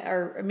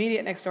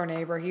immediate next door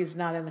neighbor, he's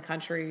not in the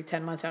country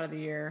 10 months out of the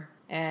year.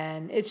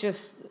 And it's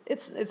just,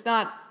 it's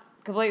not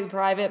completely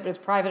private, but it's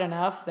private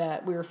enough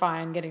that we were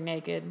fine getting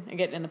naked and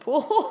getting in the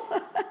pool.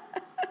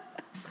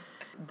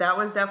 That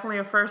was definitely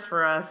a first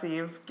for us,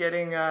 Eve,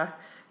 getting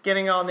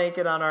all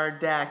naked on our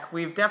deck.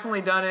 We've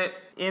definitely done it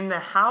in the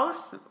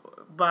house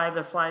by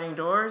the sliding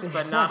doors,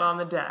 but not on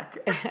the deck.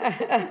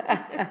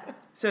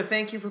 So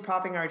thank you for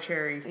popping our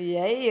cherry.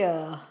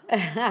 Yeah.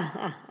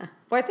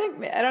 Well, I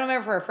don't remember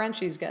if our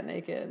Frenchies got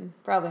naked.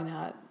 Probably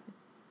not.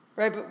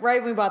 Right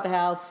when we bought the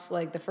house,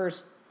 the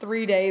first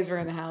 3 days we were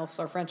in the house.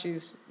 Our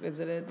Frenchies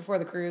visited before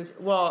the cruise.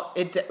 Well,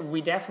 we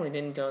definitely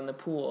didn't go in the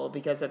pool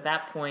because at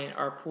that point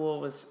our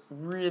pool was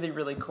really,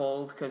 really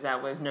cold because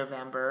that was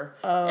November.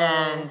 Oh.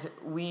 And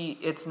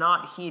it's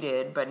not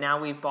heated, but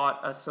now we've bought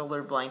a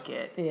solar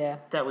blanket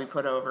that we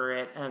put over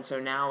it. And so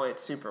now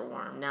it's super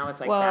warm. Now it's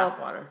like bath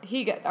water.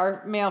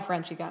 Our male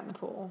Frenchie got in the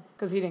pool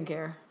because he didn't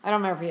care. I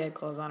don't remember if he had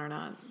clothes on or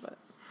not, but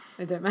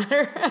it didn't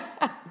matter.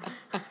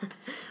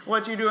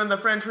 What you do in the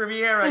French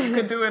Riviera, you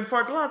could do in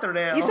Fort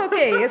Lauderdale. It's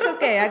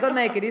okay. I go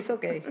naked. It's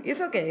okay.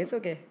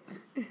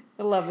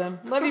 I love them.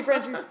 Love you,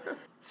 Frenchies.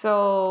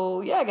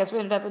 So, yeah, I guess we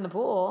ended up in the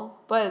pool.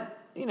 But,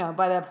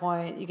 by that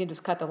point, you can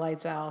just cut the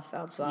lights off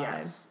outside.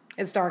 Yes.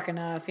 It's dark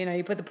enough.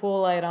 You put the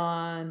pool light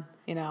on.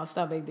 It's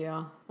no big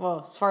deal.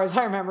 Well, as far as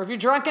I remember, if you're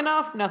drunk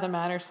enough, nothing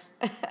matters.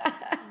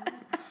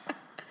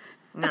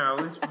 No,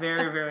 it was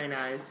very, very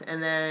nice.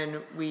 And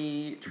then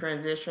we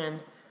transitioned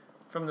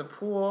from the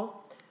pool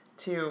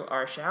to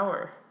our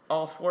shower.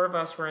 All 4 of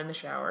us were in the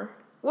shower.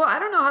 Well, I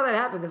don't know how that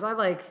happened because I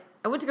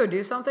went to go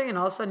do something and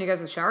all of a sudden you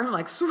guys were showering. I'm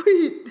like,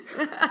 sweet.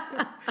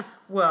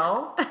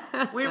 Well,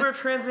 we were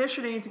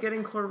transitioning to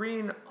getting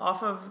chlorine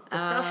off of the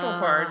special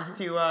parts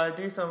to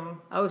do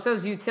some... Oh, so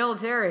it's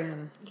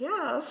utilitarian.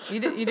 Yes. You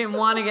didn't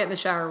want to get in the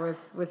shower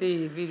with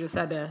Eve. You just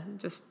had to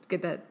just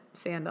get that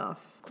sand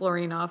off,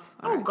 chlorine off.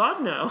 All right.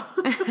 God, no.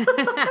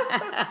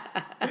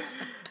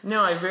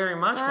 No, I very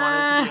much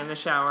wanted to be in the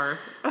shower.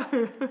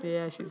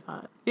 Yeah, she's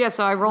hot. Yeah,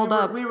 so I rolled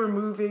up. We were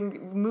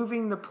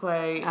moving the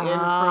play in from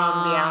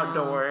the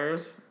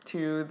outdoors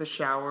to the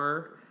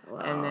shower. Wow.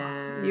 And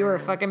then... You were a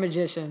fucking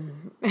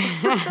magician.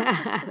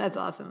 That's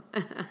awesome.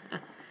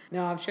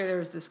 No, I'm sure there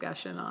was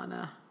discussion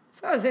on,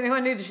 so does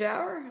anyone need to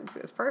shower?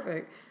 It's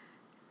perfect.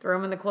 Throw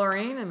them in the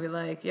chlorine and be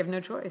like, you have no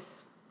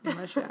choice. You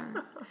must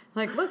shower.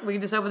 Like, look, we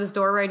can just open this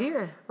door right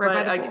here.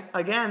 Right by the pool.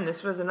 Again,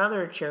 this was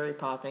another cherry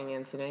popping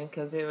incident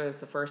because it was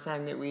the first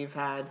time that we've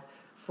had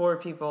 4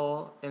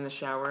 people in the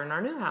shower in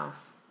our new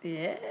house.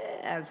 Yeah,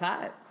 it was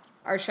hot.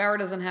 Our shower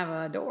doesn't have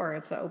a door.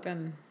 It's an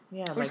open...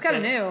 Yeah, which is kind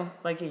of new.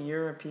 Like a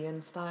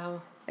European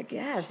style. I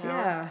guess,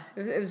 shower.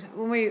 yeah. It was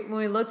when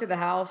we looked at the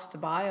house to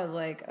buy. I was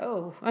like,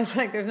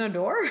 there's no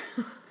door,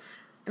 and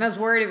I was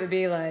worried it would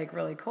be like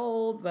really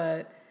cold,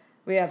 but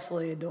we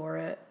absolutely adore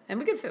it, and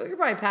we could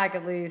probably pack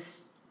at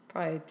least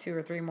probably 2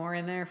 or 3 more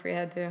in there if we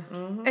had to.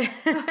 Mm-hmm.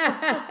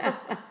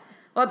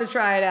 We'll have to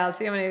try it out.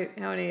 See how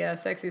many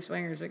sexy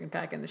swingers we can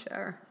pack in the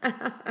shower.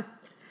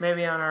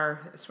 Maybe on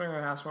our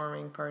swinger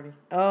housewarming party.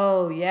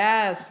 Oh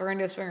yes, we're gonna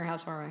do a swinger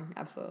housewarming.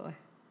 Absolutely.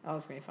 Oh,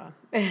 it's going to be fun.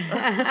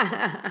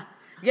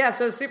 Yeah,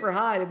 so it's super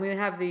hot. And we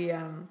have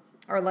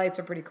our lights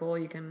are pretty cool.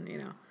 You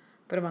can,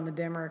 put them on the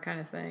dimmer kind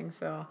of thing.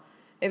 So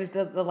it was,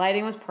 the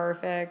lighting was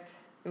perfect.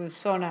 It was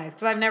so nice.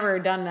 Because I've never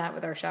done that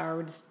with our shower.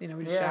 We just,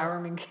 shower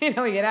and,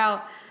 we get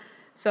out.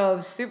 So it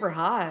was super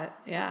hot.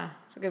 Yeah,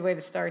 it's a good way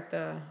to start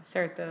the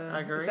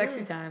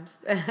sexy times.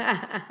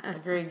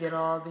 Agree.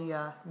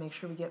 Make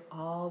sure we get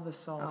all the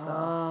salt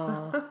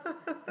off.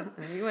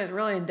 You went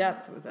really in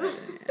depth with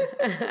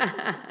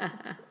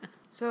that.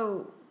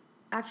 So,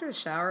 after the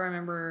shower, I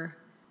remember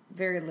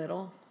very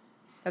little.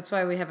 That's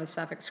why we have a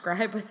suffix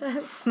scribe with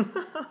us.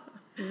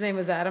 His name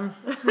was Adam.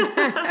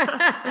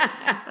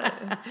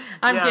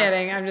 I'm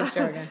kidding. I'm just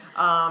joking.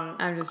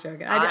 I'm just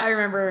joking. I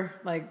remember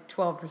like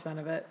 12%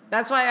 of it.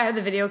 That's why I had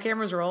the video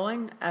cameras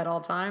rolling at all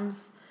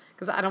times,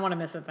 because I don't want to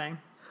miss a thing.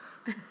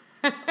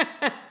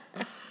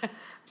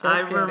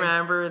 I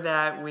remember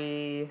that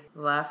we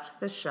left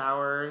the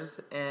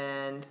showers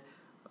and...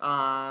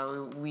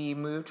 we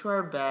moved to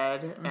our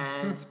bed,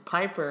 and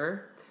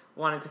Piper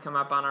wanted to come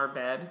up on our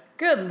bed.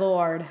 Good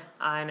Lord.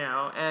 I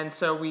know. And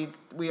so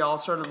we all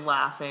started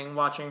laughing,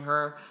 watching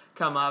her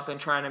come up and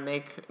trying to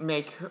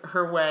make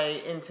her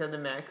way into the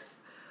mix.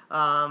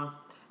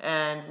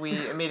 And we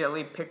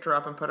immediately picked her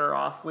up and put her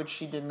off, which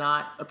she did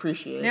not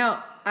appreciate. No,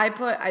 I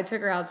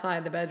took her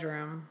outside the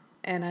bedroom,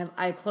 and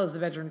I closed the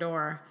bedroom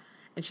door,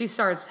 and she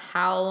starts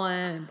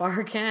howling and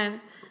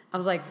barking. I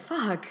was like,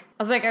 fuck.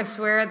 I was like, I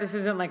swear this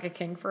isn't like a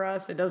kink for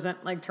us. It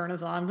doesn't like turn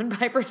us on when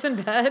Piper's in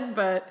bed,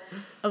 but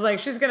I was like,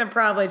 she's going to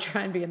probably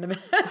try and be in the bed.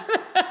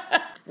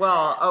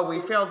 Well, we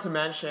failed to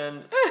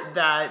mention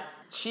that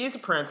she's a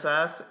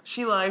princess.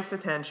 She likes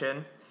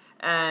attention,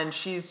 and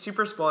she's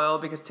super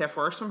spoiled because Tiff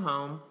works from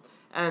home.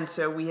 And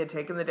so we had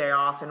taken the day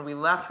off, and we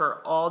left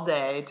her all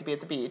day to be at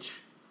the beach.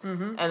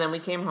 Mm-hmm. And then we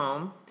came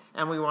home,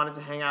 and we wanted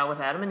to hang out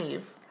with Adam and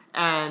Eve.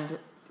 And...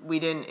 we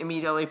didn't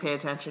immediately pay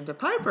attention to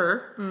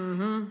Piper.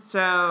 Mm-hmm.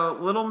 So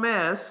little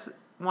Miss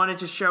wanted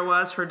to show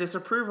us her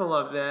disapproval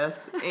of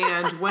this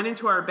and went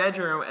into our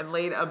bedroom and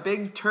laid a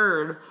big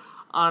turd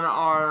on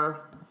our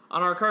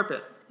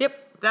carpet.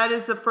 Yep. That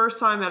is the first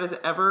time that has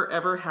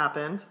ever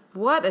happened.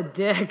 What a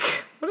dick.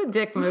 What a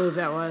dick move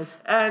that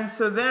was. And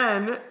so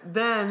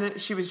then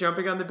she was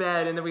jumping on the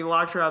bed, and then we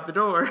locked her out the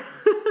door.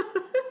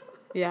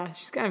 Yeah,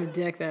 she's kind of a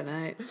dick that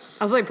night.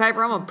 I was like,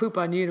 Piper, I'm going to poop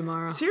on you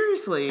tomorrow.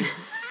 Seriously.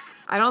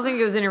 I don't think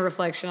it was any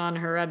reflection on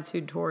her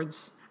attitude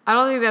towards... I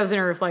don't think that was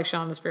any reflection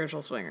on the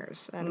spiritual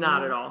swingers.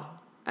 Not at all.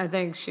 I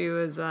think she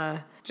was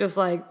just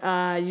like,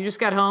 you just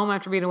got home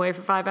after being away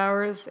for 5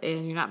 hours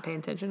and you're not paying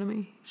attention to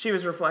me. She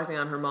was reflecting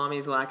on her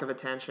mommy's lack of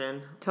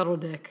attention. Total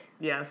dick.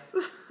 Yes.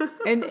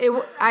 And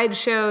I'd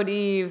showed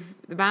Eve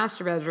the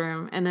master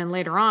bedroom, and then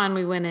later on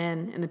we went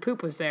in and the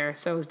poop was there,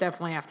 so it was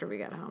definitely after we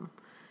got home.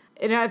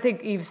 And I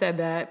think Eve said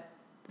that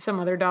some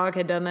other dog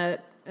had done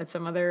that at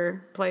some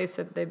other place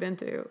that they've been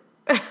to.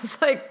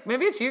 It's like,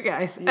 maybe it's you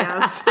guys.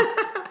 Yes.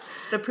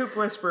 The poop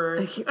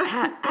whisperers.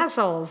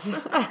 Assholes.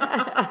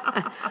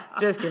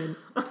 Just kidding.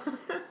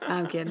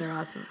 I'm kidding. They're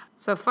awesome.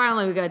 So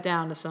finally we got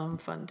down to some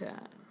fun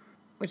time,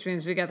 which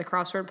means we got the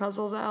crossword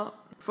puzzles out.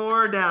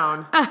 4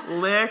 down.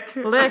 Lick.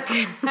 Lick.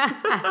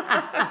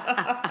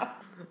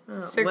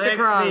 6 Lick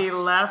across. the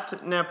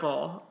left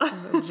nipple.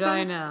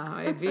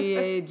 Vagina.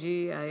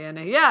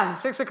 Vagina. Yeah,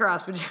 6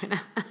 across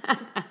vagina.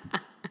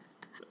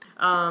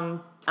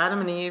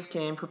 Adam and Eve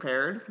came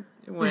prepared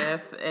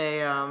with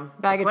a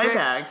Bag of play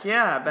tricks. bag.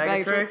 Yeah,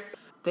 bag of tricks.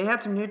 tricks. They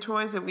had some new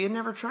toys that we had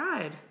never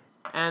tried,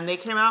 and they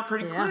came out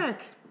pretty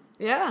quick.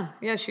 Yeah,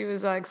 she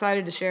was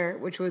excited to share it,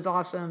 which was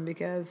awesome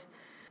because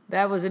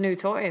that was a new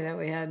toy that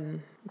we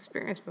hadn't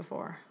experienced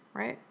before,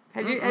 right?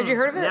 Had you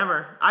heard of it?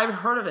 Never. I've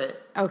heard of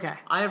it. Okay.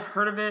 I have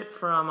heard of it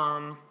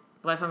from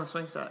Life on the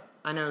Swing Set.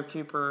 I know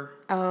Cooper.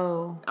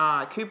 Oh.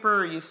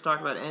 Cooper used to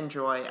talk about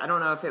Enjoy. I don't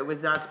know if it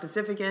was that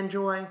specific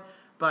Enjoy,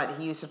 but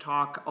he used to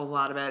talk a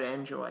lot about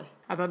Enjoy.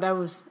 I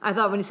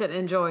thought when he said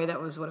enjoy,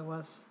 that was what it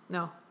was.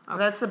 No. Okay.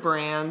 That's the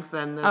brand,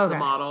 then there's the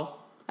model.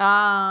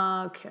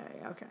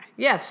 Okay.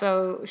 Yeah,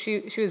 so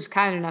she was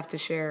kind enough to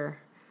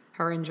share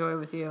her enjoy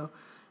with you.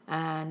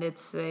 And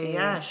it's a...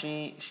 Yeah,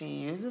 she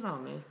used it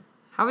on me.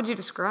 How would you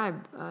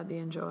describe the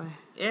enjoy?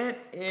 It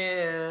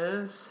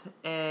is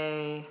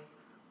a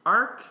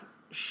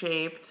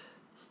arc-shaped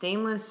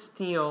stainless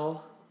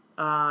steel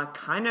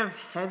kind of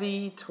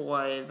heavy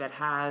toy that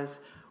has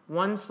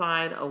one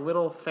side a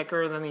little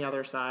thicker than the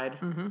other side.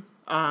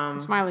 Mm-hmm.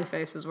 Smiley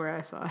face is where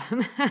I saw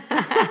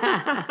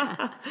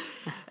it.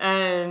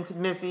 And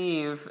Miss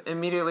Eve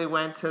immediately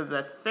went to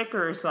the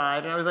thicker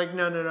side, and I was like,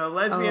 no,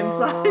 lesbian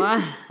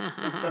side.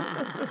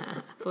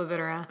 Flip it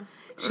around.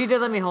 She did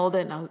let me hold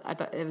it, and I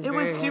thought it was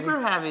very super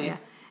heavy. Yeah.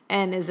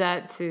 And is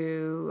that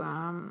to...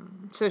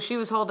 so she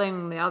was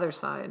holding the other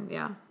side,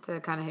 yeah, to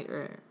kind of hit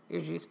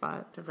your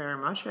G-spot. To very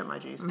much hit my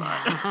G-spot.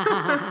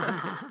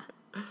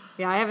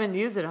 Yeah, I haven't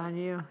used it on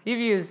you.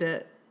 You've used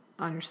it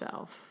on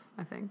yourself,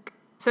 I think.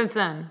 Since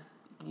then.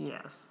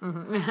 Yes.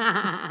 Mm-hmm.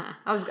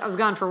 I was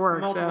gone for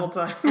work. Multiple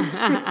times.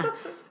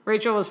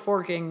 Rachel was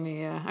spooning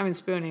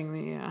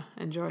the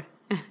enjoy.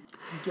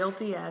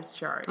 Guilty as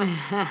charged.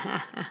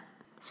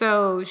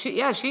 So she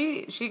got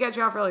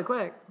you off really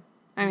quick.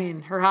 I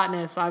mean, her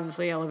hotness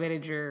obviously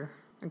elevated your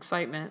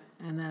excitement,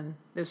 and then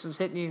this was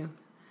hitting you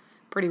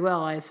pretty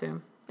well, I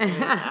assume.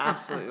 It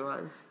absolutely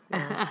was.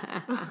 Yes.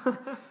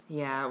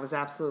 Yeah, it was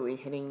absolutely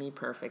hitting me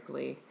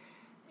perfectly.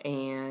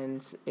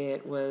 And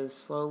it was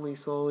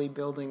slowly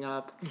building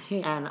up.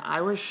 And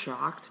I was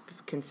shocked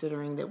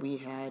considering that we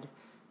had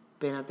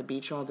been at the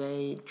beach all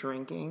day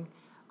drinking.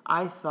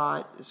 I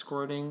thought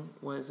squirting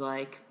was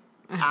like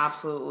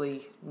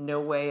absolutely no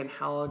way in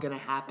hell gonna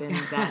happen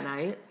that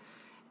night.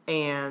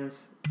 And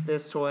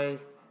this toy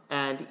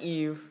and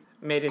Eve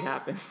made it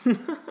happen.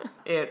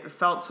 It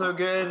felt so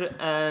good,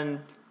 and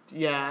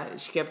yeah,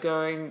 she kept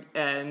going,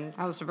 and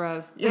I was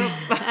surprised. Yep.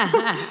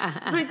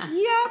 It's like,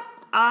 yep,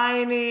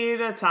 I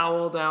need a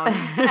towel down.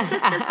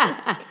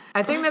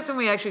 I think that's when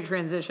we actually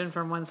transitioned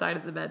from one side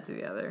of the bed to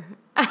the other.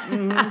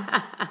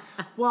 Mm-hmm.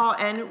 Well,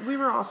 and we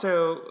were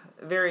also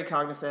very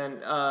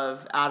cognizant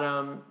of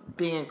Adam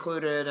being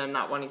included and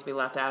not wanting to be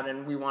left out,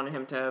 and we wanted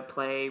him to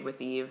play with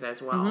Eve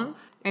as well. Mm-hmm.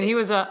 And he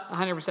was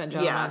 100%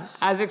 gentleman, yes,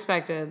 as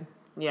expected.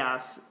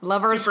 Yes.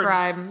 Lover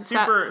scribe.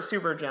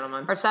 Super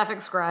gentleman. Our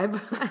sapphic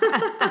scribe.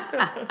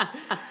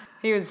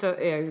 He was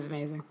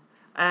amazing.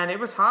 And it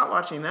was hot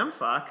watching them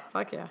fuck.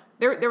 Fuck yeah.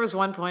 There was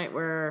one point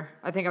where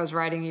I think I was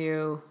riding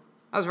your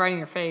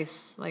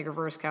face like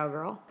reverse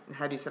cowgirl.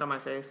 How'd you sit on my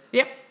face?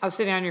 Yep. I was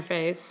sitting on your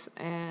face,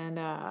 and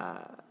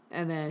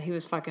then he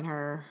was fucking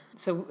her.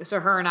 So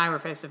her and I were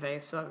face to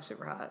face, so that was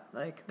super hot.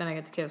 Like, then I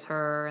get to kiss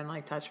her and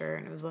like touch her,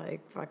 and it was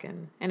like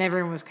fucking, and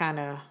everyone was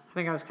I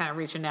think I was kind of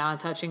reaching down and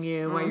touching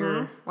you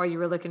while you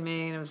were licking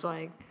me, and it was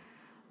like, I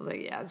was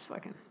like, yeah, this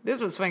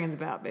is what swinging's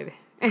about, baby.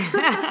 It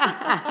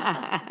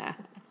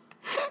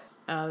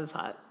was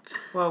hot.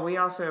 Well, we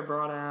also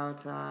brought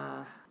out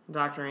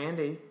Dr.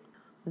 Andy.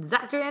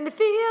 Dr. Andy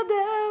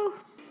Fieldo.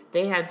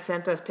 They had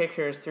sent us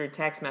pictures through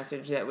text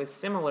message that was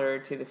similar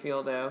to the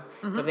Fieldo,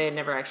 but they had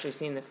never actually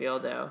seen the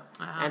Fieldo.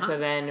 And so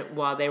then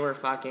while they were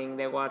fucking,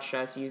 they watched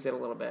us use it a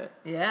little bit.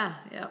 Yeah,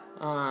 yep.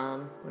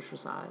 Which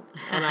was hot.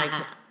 And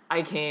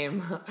I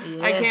came.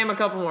 Yeah. I came a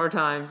couple more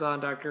times on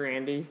Dr.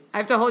 Andy. I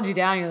have to hold you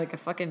down. You're like a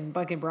fucking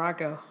bucket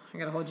Bronco. I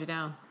gotta hold you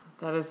down.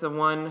 That is the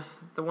one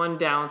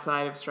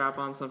downside of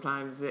strap-on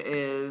sometimes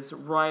is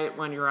right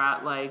when you're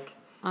at like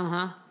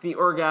the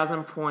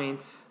orgasm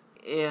point.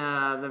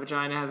 Yeah, the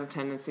vagina has a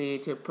tendency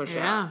to push out.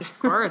 Yeah, of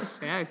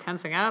course. Yeah, you're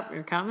tensing up.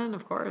 You're coming,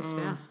 of course.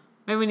 Yeah.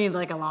 Maybe we need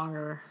like a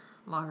longer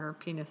longer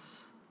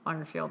penis,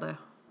 longer dildo.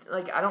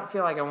 Like, I don't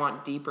feel like I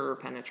want deeper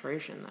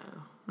penetration,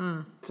 though.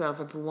 So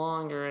if it's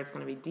longer, it's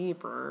going to be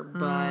deeper,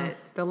 but...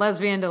 The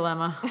lesbian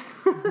dilemma.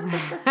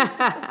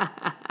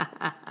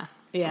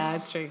 Yeah,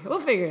 it's true. We'll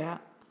figure it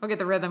out. We'll get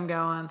the rhythm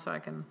going so I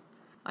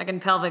can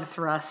pelvic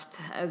thrust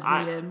as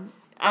needed.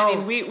 I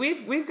mean,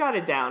 we've got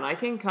it down. I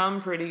can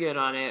come pretty good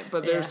on it,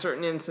 but there's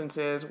certain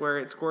instances where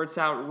it squirts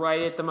out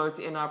right at the most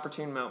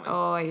inopportune moments.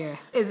 Oh, yeah.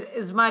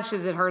 As much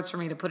as it hurts for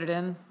me to put it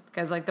in,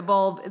 because, like, the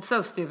bulb, it's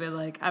so stupid.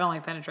 Like, I don't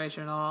like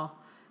penetration at all.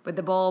 But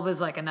the bulb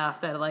is, like,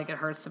 enough that, like, it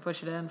hurts to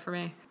push it in for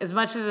me. As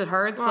much as it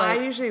hurts, Well, like...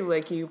 I usually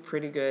lick you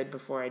pretty good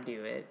before I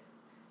do it.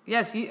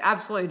 Yes, you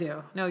absolutely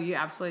do. No, you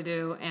absolutely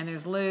do. And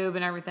there's lube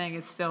and everything.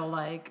 It's still,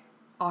 like,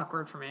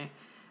 awkward for me.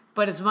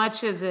 But as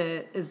much as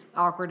it is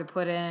awkward to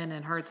put in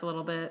and hurts a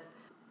little bit,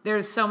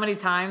 there's so many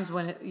times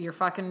when you're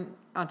fucking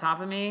on top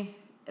of me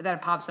that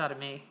it pops out of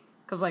me.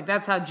 Because, like,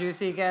 that's how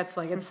juicy it gets.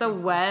 Like, it's so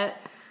wet.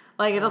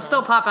 Like, it'll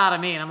still pop out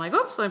of me. And I'm like,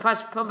 oops, let me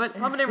pump it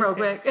in real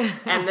quick.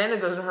 And then it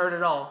doesn't hurt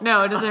at all.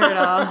 No, it doesn't hurt at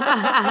all.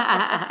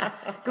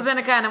 Because then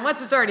it kind of,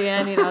 once it's already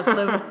in, you know, it's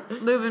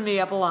lubing me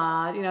up a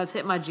lot. You know, it's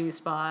hitting my G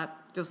spot.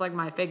 Just like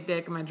my fake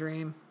dick in my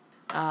dream.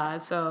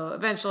 So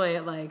eventually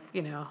it, like,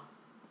 you know,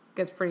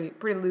 gets pretty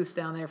loose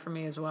down there for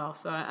me as well.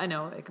 So I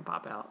know it can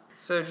pop out.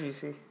 So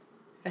juicy.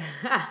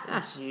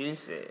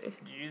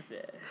 Juicy.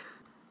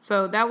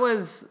 So that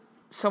was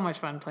so much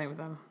fun playing with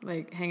them,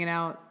 like hanging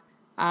out.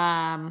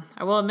 I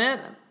will admit,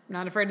 I'm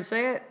not afraid to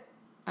say it.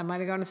 I might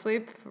have gone to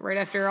sleep right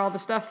after all the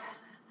stuff.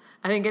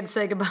 I didn't get to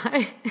say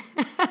goodbye.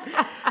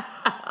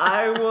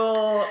 I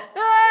will,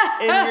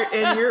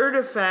 in your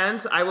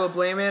defense, I will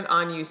blame it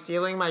on you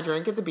stealing my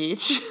drink at the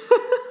beach.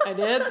 I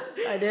did.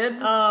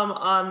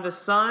 On the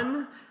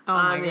sun,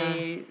 on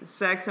the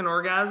sex and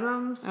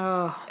orgasms,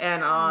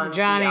 and on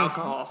Johnny. the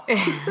alcohol.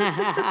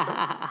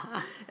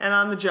 And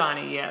on the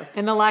Johnny, yes.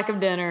 And the lack of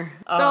dinner.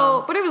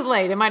 So, but it was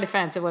late. In my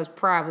defense, it was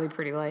probably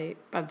pretty late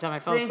by the time I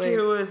fell asleep. I think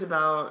it was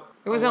about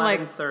it wasn't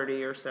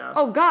 11:30 or so.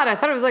 Oh, God, I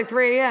thought it was like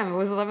 3 a.m. It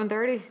was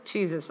 11:30?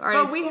 Jesus. All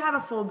right. But we had a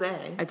full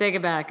day. I take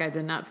it back. I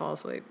did not fall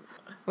asleep.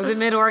 Was it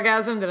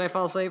mid-orgasm? Did I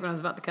fall asleep when I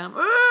was about to come?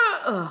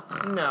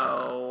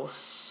 No.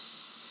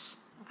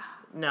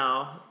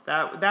 No.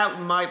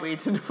 That might lead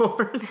to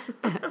divorce.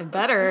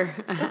 Better.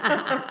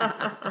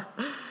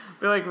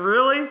 Be like,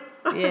 really?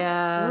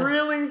 Yeah.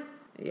 Really?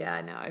 Yeah,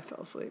 I know. I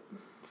fell asleep.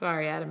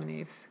 Sorry, Adam and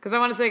Eve. Because I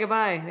want to say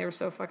goodbye. They were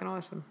so fucking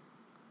awesome.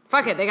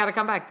 Fuck it. They got to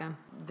come back then.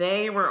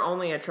 They were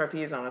only at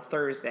Trapeze on a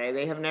Thursday.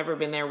 They have never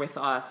been there with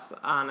us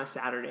on a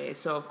Saturday.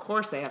 So, of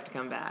course, they have to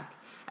come back.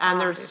 And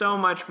there's so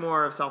much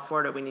more of South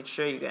Florida we need to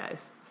show you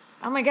guys.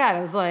 Oh, my God.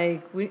 It was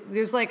like,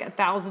 there's like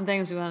 1,000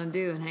 things we want to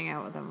do and hang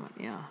out with them.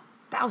 Yeah.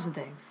 1,000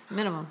 things.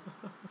 Minimum.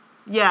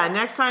 Yeah,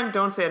 next time,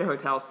 don't stay at a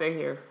hotel. Stay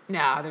here.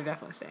 No, they're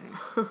definitely staying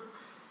here.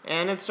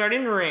 And it's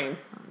starting to rain.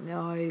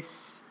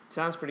 Nice.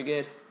 Sounds pretty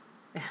good.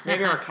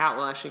 Maybe our cat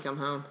will actually come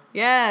home.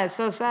 Yeah, it's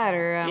so sad.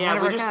 Or one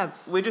of our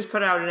cats. We just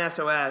put out an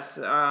SOS.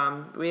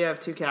 We have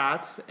 2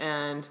 cats,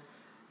 and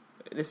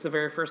this is the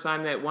very first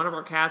time that one of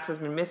our cats has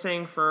been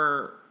missing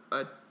for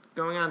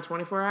going on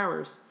 24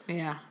 hours.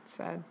 Yeah, it's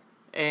sad.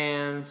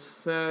 And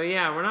so,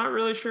 yeah, we're not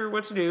really sure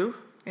what to do.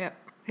 Yep.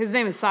 His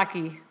name is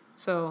Saki.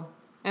 So,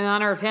 in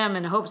honor of him,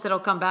 in hopes that he'll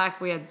come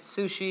back, we had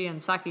sushi and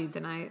sake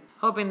tonight,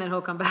 hoping that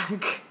he'll come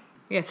back.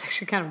 Yeah, it's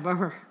actually kind of a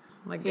bummer.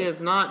 Like, he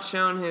has not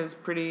shown his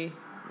pretty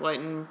white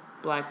and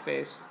black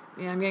face.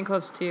 Yeah, I'm getting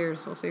close to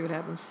tears. We'll see what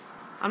happens.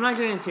 I'm not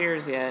getting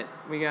tears yet.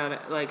 We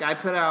got, like, I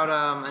put out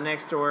a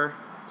next door,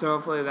 so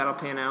hopefully that'll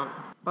pan out.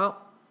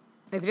 Well,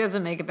 if he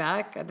doesn't make it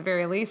back, at the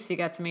very least, he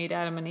got to meet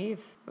Adam and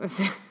Eve.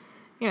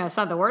 You know, it's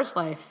not the worst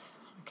life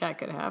a cat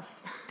could have.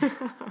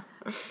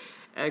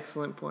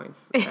 Excellent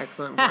points.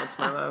 Excellent points,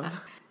 my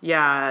love.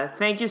 Yeah,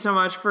 thank you so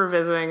much for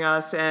visiting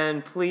us,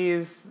 and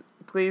please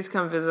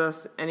come visit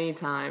us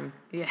anytime.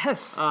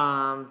 Yes.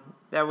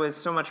 That was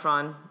so much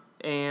fun,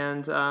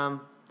 and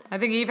I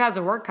think Eve has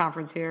a work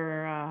conference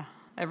here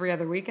every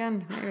other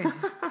weekend, maybe.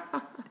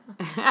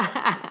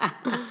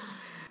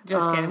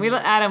 Just kidding.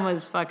 Adam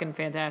was fucking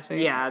fantastic.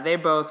 Yeah, they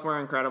both were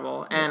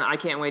incredible, and I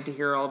can't wait to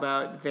hear all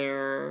about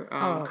their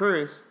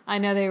cruise. I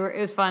know it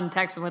was fun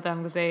texting with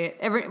them because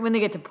when they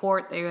get to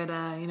port, they would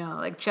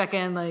like check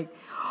in like,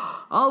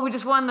 oh, we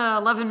just won the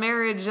Love and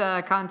Marriage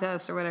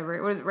contest or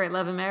whatever. What is it, right?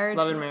 Love and Marriage?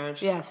 Love and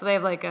Marriage. Yeah, so they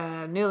have like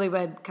a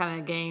newlywed kind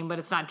of game, but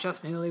it's not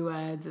just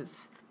newlyweds.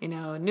 It's,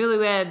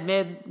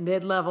 newlywed,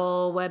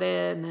 mid-level,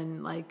 wedded, and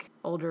then like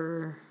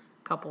older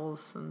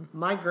couples. And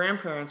my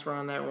grandparents were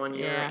on that one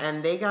year, Yeah.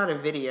 and they got a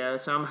video,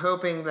 so I'm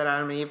hoping that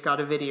Adam and Eve got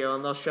a video,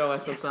 and they'll show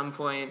us at some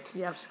point.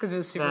 Yes, because it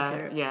was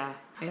super cute. Yeah.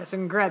 Yeah, so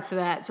congrats to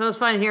that. So it was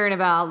fun hearing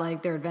about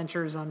like their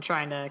adventures on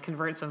trying to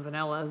convert some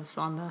vanillas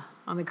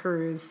on the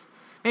cruise.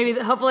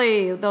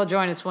 Hopefully they'll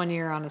join us one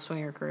year on a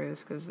swinger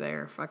cruise because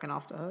they're fucking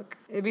off the hook.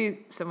 It'd be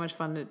so much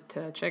fun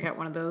to check out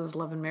one of those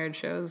Love and Marriage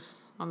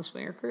shows on the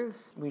swinger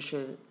cruise. We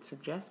should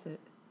suggest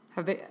it.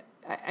 Have they?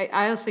 I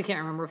honestly can't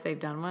remember if they've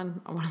done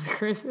one on one of the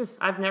cruises.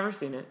 I've never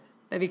seen it.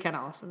 That'd be kind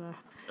of awesome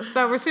though.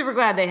 So we're super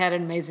glad they had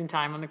an amazing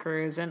time on the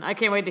cruise, and I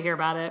can't wait to hear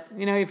about it.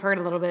 You know, you've heard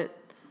a little bit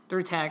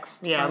through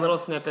text. Yeah, little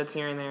snippets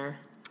here and there.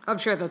 I'm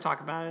sure they'll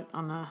talk about it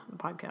on the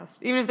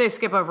podcast. Even if they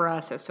skip over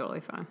us, that's totally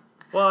fine.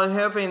 Well, I'm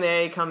hoping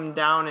they come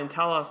down and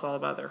tell us all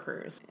about their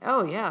cruise.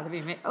 Oh, yeah. That'd be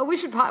amazing. Oh,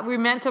 we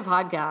meant to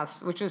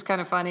podcast, which was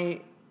kind of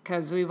funny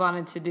because we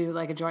wanted to do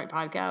like a joint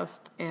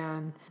podcast,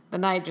 and the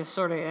night just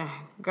sort of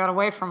got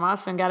away from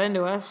us and got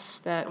into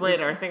us. I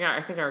think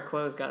our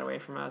clothes got away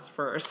from us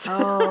first.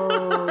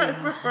 Oh,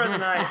 before the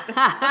night.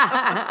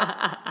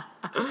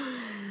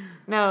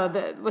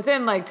 No,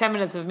 within like 10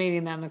 minutes of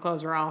meeting them, the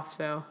clothes were off.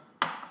 So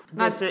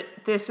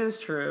this is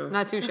true.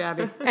 Not too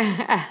shabby.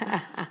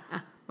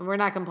 We're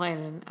not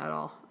complaining at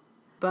all.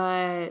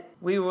 But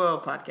we will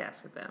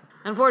podcast with them.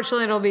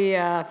 Unfortunately, it'll be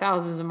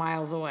thousands of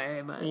miles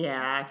away. But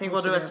yeah, I think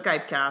we'll do a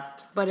Skype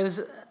cast. But it was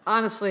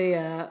honestly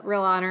a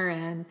real honor,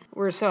 and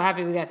we're so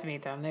happy we got to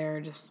meet them. They're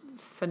just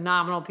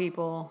phenomenal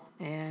people,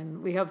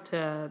 and we hope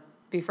to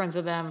be friends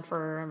with them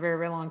for a very,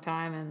 very long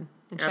time and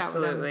chat with them.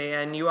 Absolutely,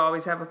 and you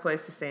always have a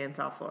place to stay in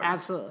South Florida.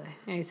 Absolutely,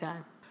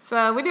 anytime.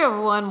 So we do have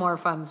one more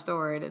fun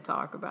story to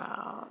talk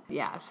about.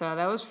 Yeah, so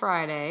that was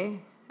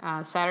Friday.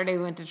 Saturday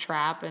we went to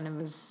Trap, and it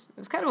was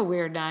kind of a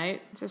weird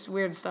night. Just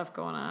weird stuff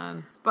going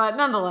on. But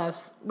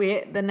nonetheless,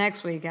 the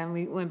next weekend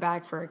we went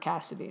back for a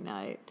Cassidy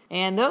night.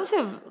 And those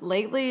have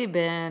lately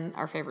been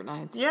our favorite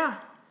nights. Yeah.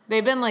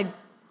 They've been like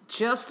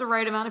just the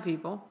right amount of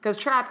people. Because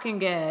Trap can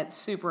get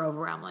super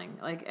overwhelming.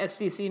 Like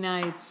SDC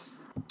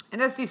nights.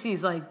 And SDC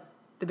is like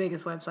the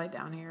biggest website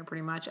down here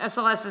pretty much.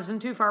 SLS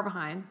isn't too far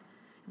behind.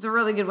 It's a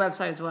really good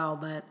website as well,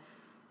 but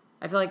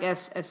I feel like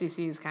SEC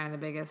is kind of the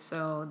biggest,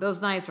 so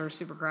those nights are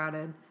super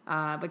crowded.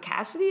 But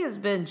Cassidy has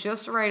been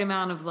just the right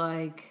amount of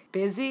like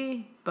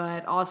busy,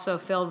 but also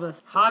filled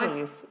with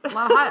hotties, a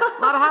lot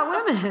of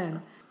hot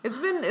women. It's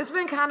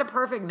been kind of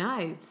perfect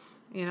nights,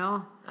 you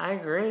know. I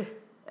agree.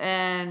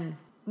 And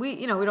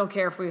we don't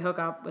care if we hook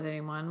up with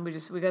anyone. We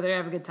go there to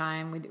have a good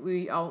time.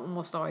 We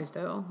almost always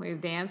do. We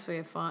dance, we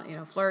have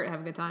fun, flirt,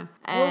 have a good time.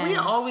 Well, we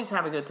always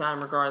have a good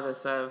time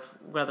regardless of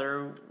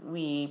whether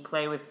we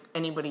play with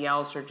anybody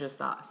else or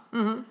just us.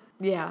 Mm-hmm.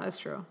 Yeah, that's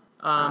true.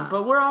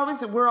 But we're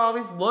always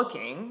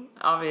looking,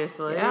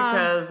 obviously,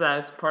 because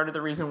that's part of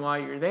the reason why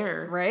you're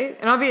there. Right?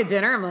 And I'll be at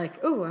dinner, I'm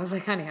like, ooh, I was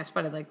like, honey, I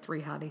spotted like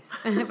 3 hotties.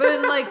 But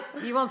then like,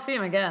 you won't see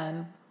them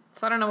again.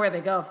 So I don't know where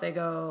they go. If they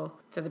go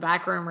to the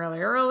back room really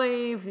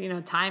early,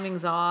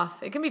 timing's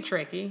off. It can be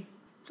tricky.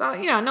 So,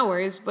 no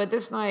worries. But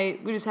this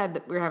night, we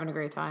were having a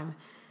great time.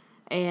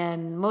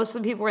 And most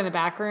of the people were in the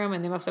back room,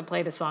 and they must have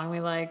played a song we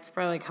liked,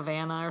 probably like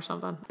Havana or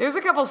something. There's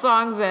a couple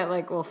songs that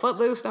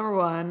Footloose, number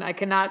 1. I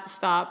cannot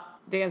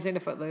stop dancing to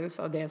Footloose.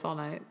 I'll dance all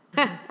night.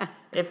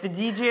 If the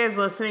DJ is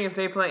listening, if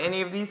they play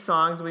any of these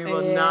songs, we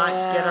will not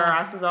get our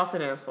asses off the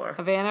dance floor.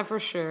 Havana for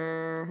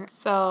sure.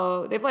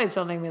 So they played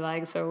something we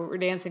liked, so we're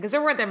dancing, because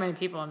there weren't that many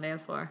people on the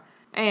dance floor.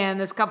 And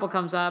this couple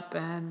comes up,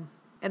 and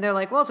they're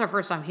like, well, it's our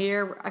first time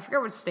here. I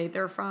forget what state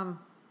they're from.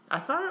 I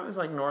thought it was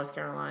like North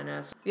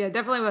Carolina. Yeah, it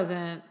definitely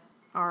wasn't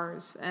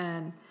ours.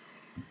 And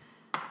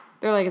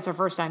they're like, it's our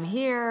first time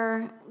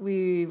here.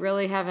 We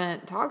really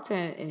haven't talked to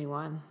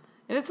anyone.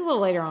 And it's a little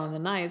later on in the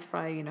night. It's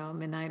probably,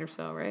 midnight or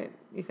so, right?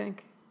 You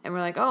think? And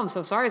we're like, oh, I'm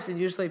so sorry. So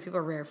usually people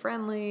are very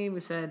friendly.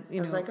 We said, I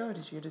was like, oh,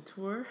 did you get a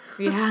tour?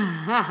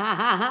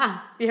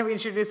 Yeah. Yeah, we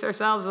introduced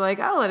ourselves. We're like,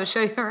 oh, let us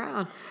show you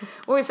around.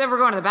 Well, we said we're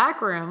going to the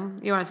back room.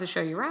 You want us to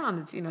show you around.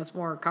 It's, it's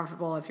more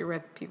comfortable if you're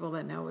with people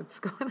that know what's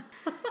going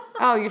on.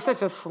 Oh, you're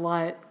such a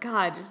slut.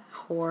 God,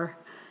 whore.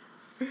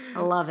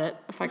 I love it.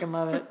 I fucking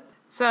love it.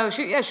 So,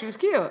 she was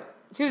cute.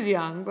 She was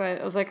young,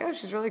 but I was like, oh,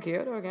 she's really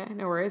cute. Okay,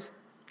 no worries.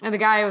 And the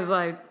guy was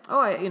like, oh,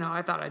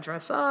 I thought I'd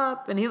dress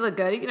up. And he looked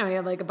good. He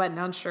had like a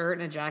button-down shirt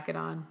and a jacket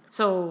on.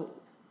 So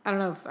I don't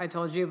know if I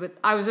told you, but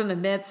I was in the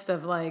midst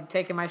of like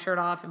taking my shirt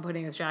off and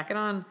putting his jacket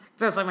on.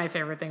 That's like my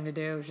favorite thing to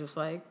do, is just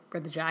like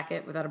wear the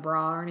jacket without a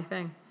bra or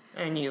anything.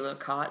 And you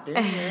look hot,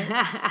 didn't you?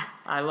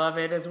 I love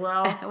it as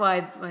well.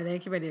 Why,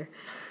 thank you, my dear.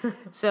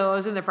 So I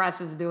was in the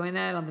process of doing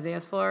that on the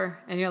dance floor.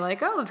 And you're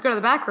like, oh, let's go to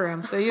the back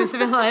room. So you used to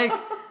be like,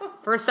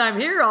 first time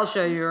here, I'll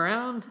show you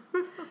around.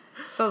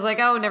 So I was like,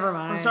 oh, never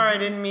mind. I'm sorry, I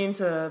didn't mean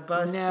to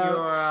bust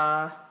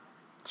your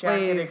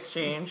jacket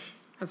exchange.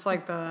 It's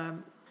like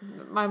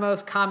my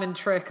most common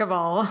trick of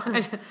all.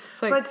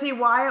 It's like, but see,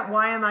 why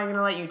am I going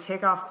to let you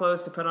take off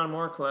clothes to put on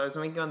more clothes,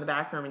 and we can go in the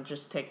back room and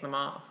just take them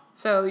off?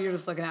 So you're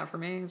just looking out for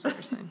me, is what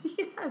you're saying?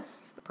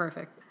 Yes.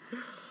 Perfect.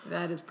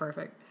 That is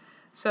perfect.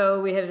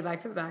 So we headed back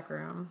to the back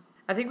room.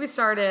 I think we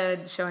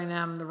started showing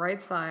them the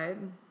right side.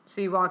 So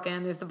you walk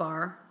in, there's the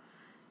bar.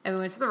 And we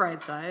went to the right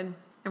side.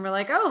 And we're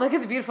like, oh, look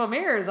at the beautiful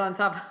mirrors on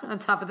top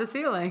of the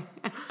ceiling.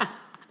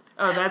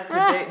 Oh,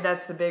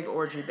 that's the big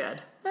orgy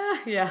bed.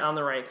 Yeah. On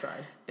the right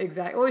side.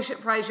 Exactly. Well, we should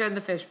probably show them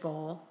the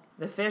fishbowl.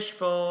 The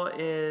fishbowl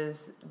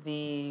is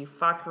the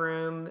fuck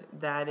room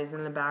that is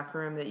in the back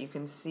room that you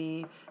can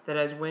see, that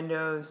has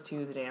windows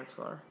to the dance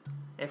floor.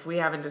 If we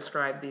haven't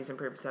described these in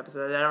previous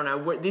episodes, I don't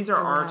know. These are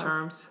our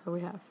terms. Oh,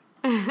 we have.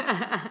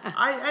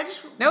 I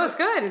just... No, it's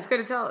good. It's good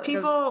to tell.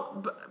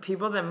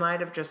 People that might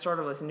have just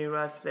started listening to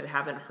us that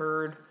haven't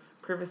heard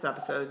previous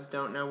episodes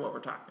don't know what we're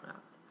talking about.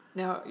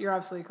 No, you're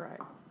absolutely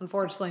correct.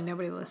 Unfortunately,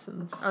 nobody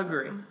listens.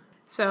 Agree.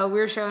 So we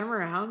were showing him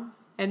around,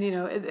 and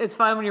it's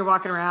fun when you're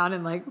walking around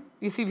and like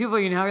you see people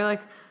you're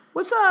like,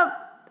 "What's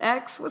up,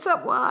 X? What's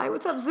up, Y?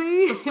 What's up,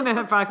 Z?" And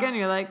they're fucking.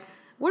 You're like,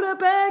 "What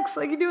up, X?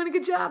 Like you're doing a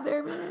good job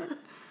there, man."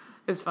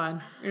 It's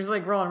fun. You're just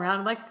like rolling around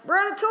and like, "We're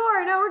on a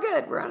tour. No, we're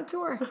good. We're on a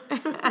tour."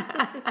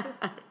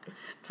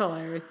 It's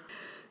hilarious.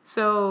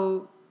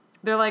 So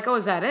they're like, "Oh,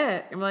 is that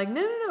it?" And we're like,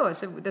 "No." I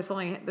said, "That's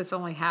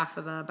only half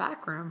of the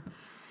back room."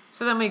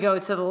 So then we go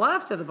to the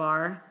left of the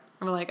bar,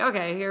 and we're like,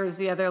 "Okay, here's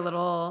the other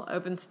little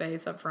open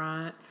space up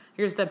front.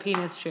 Here's the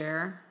penis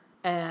chair."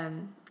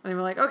 And then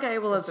we're like, "Okay,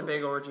 well, It's a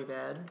big orgy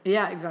bed.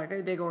 Yeah,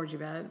 exactly, a big orgy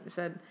bed." We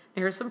said,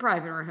 "Here's some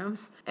private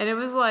rooms." And it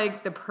was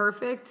like the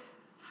perfect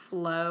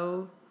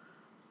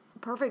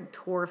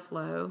tour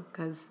flow,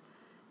 because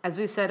as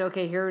we said,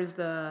 "Okay, here's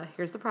the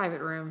private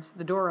rooms."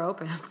 The door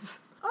opens.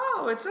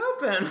 Oh, it's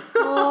open.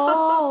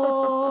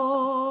 Oh.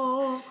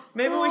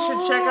 Maybe we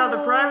should check out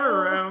the private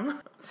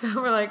room. So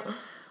we're like,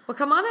 "Well,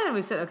 come on in."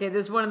 We said, "Okay,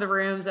 this is one of the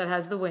rooms that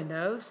has the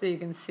windows, so you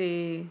can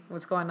see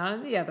what's going on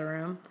in the other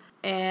room."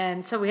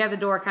 And so we have the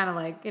door kind of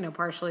like,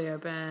 partially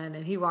open,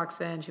 and he walks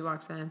in, she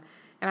walks in,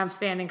 and I'm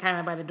standing kind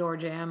of by the door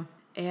jamb.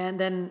 And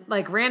then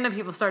like random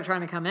people start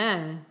trying to come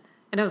in,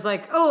 and I was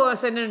like, "Oh," I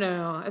said,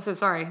 no. I said,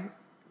 "Sorry,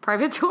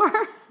 private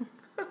tour."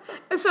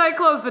 And so I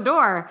closed the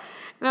door.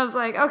 And I was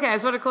like, "Okay, I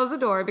just want to close the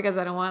door because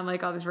I don't want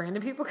like all these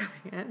random people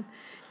coming in."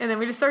 And then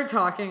we just started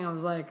talking. I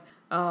was like,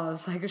 "Oh,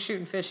 it's like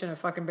shooting fish in a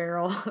fucking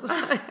barrel."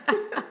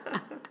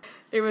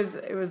 It was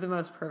the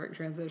most perfect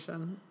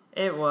transition.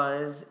 It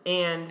was,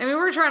 and I mean, we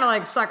were trying to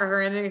like sucker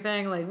her into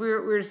anything. Like we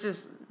were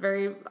just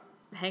very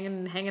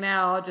hanging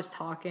out, just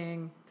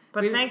talking.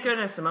 But thank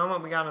goodness the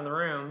moment we got in the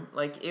room,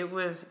 like it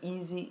was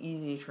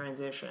easy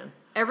transition.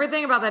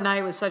 Everything about that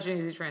night was such an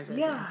easy transition.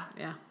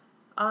 Yeah.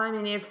 I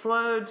mean, it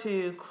flowed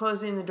to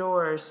closing the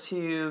doors,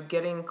 to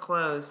getting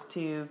close,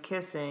 to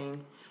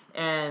kissing,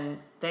 and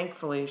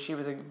thankfully she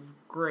was a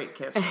great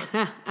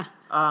kisser.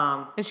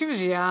 And she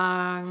was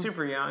young.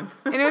 Super young.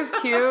 And it was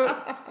cute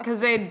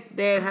because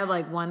they had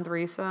like one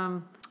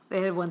threesome.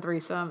 They had one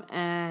threesome,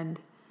 and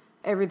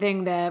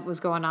everything that was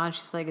going on,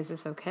 she's like, "Is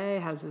this okay?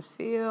 How does this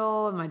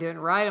feel? Am I doing it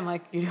right?" I'm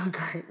like, "You're doing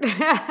great."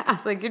 I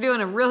was like, "You're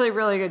doing a really,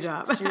 really good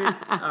job."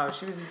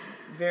 She was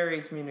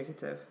very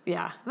communicative.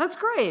 Yeah, that's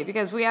great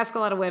because we ask a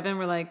lot of women,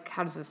 we're like,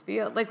 "How does this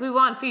feel?" Like, we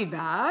want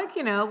feedback,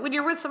 when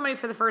you're with somebody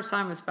for the first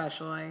time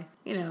especially,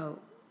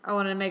 I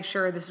want to make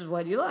sure this is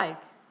what you like.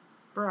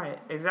 Right,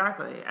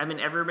 exactly. I mean,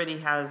 everybody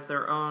has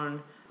their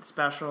own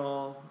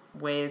special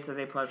ways that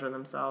they pleasure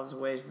themselves,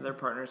 ways that their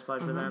partners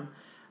pleasure them,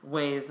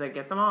 ways that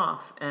get them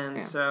off.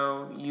 And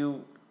so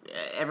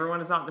everyone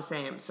is not the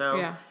same.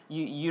 So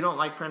you don't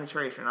like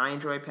penetration. I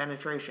enjoy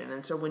penetration.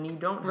 And so when you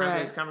don't have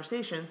those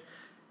conversations,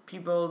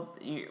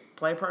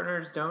 play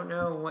partners don't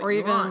know what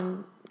you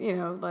want. Or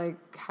even,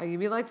 like how you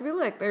like to be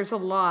licked. There's a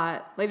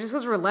lot. Like, just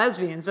because we're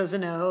lesbians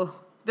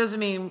doesn't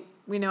mean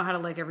we know how to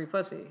lick every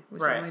pussy. We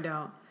certainly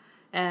don't.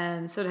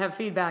 And so to have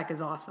feedback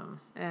is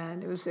awesome.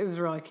 And it was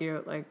really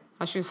cute. Like,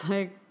 she was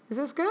like, "Is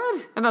this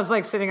good?" And I was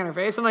like sitting on her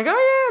face. I'm like, "Oh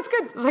yeah, it's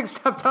good." I was like,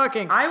 "Stop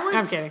talking."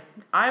 I'm kidding.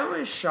 I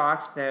was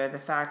shocked though, the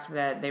fact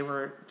that they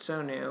were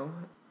so new.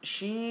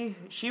 She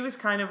was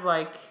kind of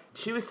like,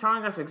 she was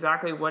telling us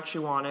exactly what she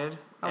wanted.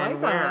 I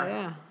like where. that,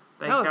 yeah.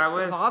 Like, that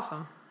was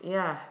awesome.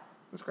 Yeah.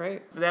 It's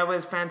great. That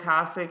was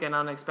fantastic and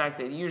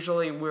unexpected.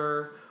 Usually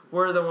we're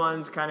the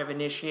ones kind of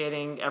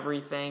initiating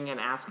everything and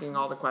asking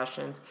all the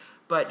questions.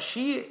 But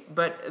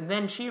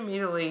then she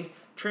immediately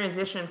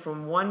transitioned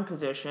from one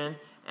position,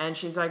 and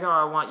she's like, "Oh,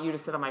 I want you to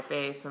sit on my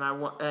face," and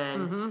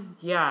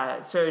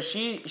so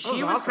she was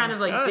awesome. kind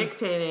of like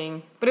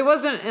dictating. But it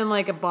wasn't in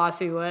like a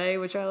bossy way,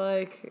 which I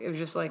like. It was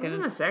just like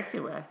in a sexy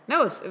way.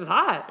 No, it was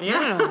hot.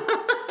 Yeah.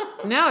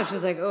 No,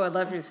 she's like, "Oh, I'd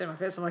love for you to sit on my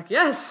face." I'm like,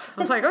 "Yes."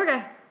 I was like,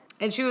 "Okay."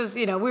 And she was,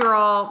 we were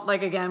all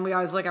like, again, we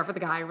always look out for the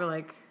guy. We're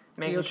like,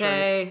 "You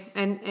okay?"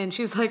 Sure. And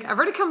she's like, "I've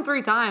already come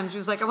 3 times." She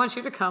was like, "I want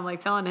you to come,"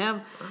 like telling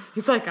him.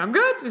 He's like, "I'm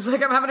good." He's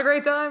like, "I'm having a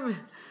great time."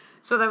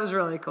 So that was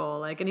really cool.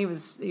 Like, and he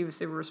was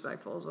super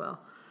respectful as well.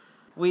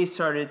 We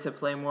started to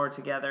play more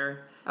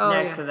together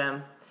next to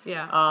them.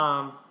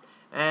 Yeah.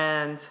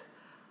 And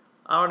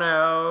I don't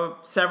know,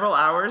 several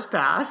hours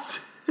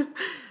passed.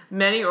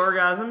 Many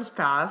orgasms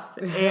passed,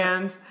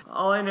 and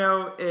all I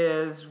know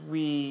is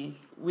we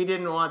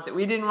didn't want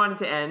it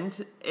to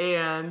end,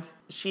 and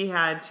she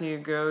had to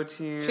go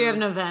to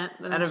an event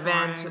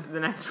the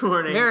next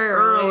morning. Very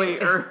early.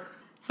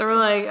 So we're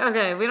like,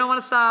 "Okay, we don't want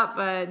to stop,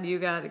 but you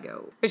got to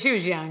go." But she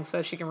was young,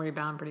 so she can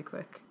rebound pretty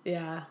quick.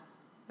 Yeah,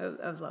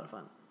 that was a lot of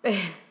fun. It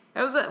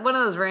was one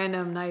of those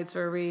random nights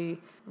where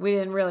we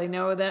didn't really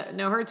know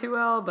her too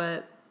well,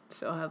 but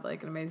still had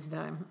like an amazing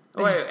time.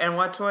 Wait, and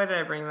what toy did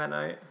I bring that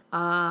night?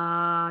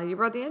 You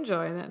brought the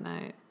Enjoy that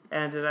night.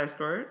 And did I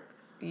squirt?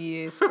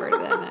 You squirted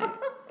that night.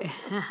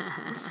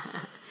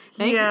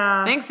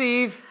 Thanks,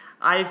 Eve.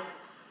 I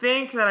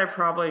think that I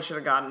probably should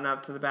have gotten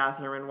up to the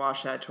bathroom and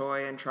washed that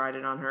toy and tried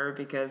it on her,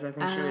 because I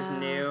think she was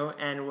new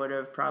and would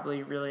have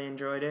probably really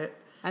enjoyed it.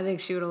 I think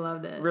she would have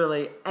loved it.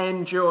 Really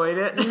enjoyed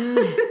it.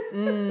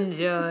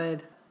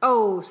 Enjoyed.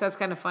 Oh, so that's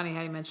kind of funny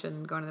how you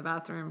mentioned going to the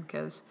bathroom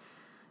because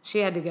she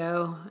had to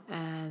go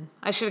and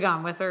I should have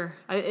gone with her.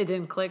 It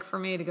didn't click for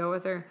me to go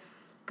with her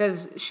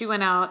because she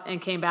went out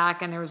and came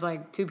back and there was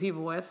like 2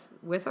 people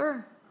with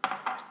her.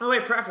 Oh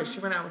wait, preface. She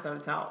went out without a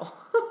towel.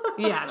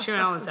 Yeah, she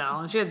went out with a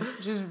towel and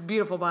she's a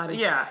beautiful body.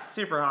 Yeah,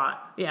 super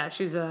hot. Yeah,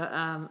 she's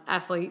a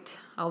athlete.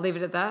 I'll leave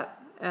it at that.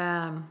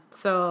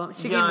 So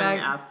she Young came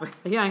back. athlete.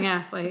 A young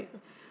athlete.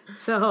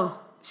 So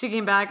she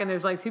came back and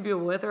there's like 2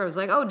 people with her. I was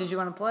like, oh, did you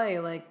want to play?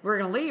 Like, we're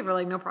going to leave. We're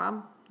like, no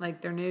problem.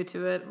 Like, they're new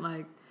to it.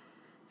 Like,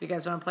 if you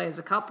guys want to play as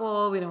a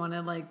couple, we don't want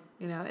to like,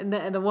 and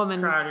the woman.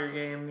 Crowder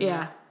game.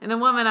 Yeah. And the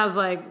woman, I was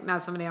like,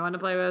 not somebody I want to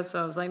play with.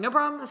 So I was like, no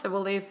problem. I said,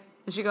 we'll leave.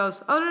 And she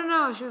goes, oh,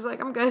 no. She was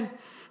like, I'm good.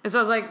 And so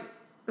I was like,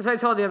 so I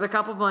told the other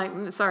couple, I'm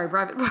like, sorry,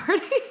 private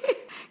party.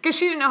 Because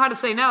she didn't know how to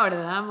say no to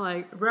them.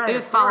 Like, right, they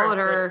just followed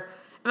her.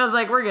 And I was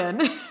like, we're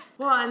good.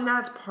 Well, and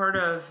that's part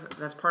of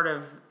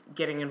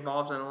getting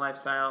involved in the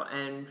lifestyle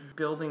and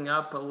building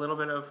up a little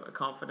bit of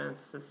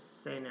confidence to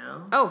say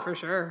no. Oh, for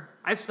sure.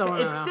 I still don't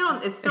know.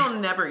 It's still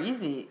never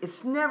easy.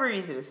 It's never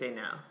easy to say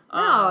no.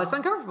 No, it's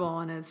uncomfortable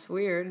and it's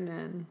weird.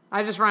 And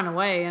I just run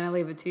away and I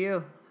leave it to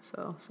you.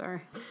 So,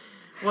 sorry.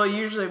 Well,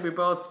 usually we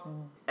both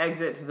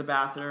exit to the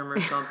bathroom or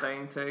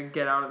something to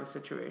get out of the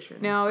situation.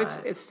 No, it's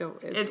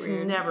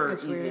weird. Never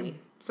it's easy. Weird.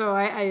 So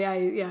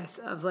I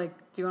was like,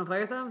 do you want to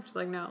play with them? She's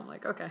like, no. I'm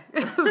like, okay.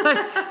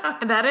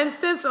 Like, in that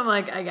instance, I'm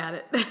like, I got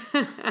it.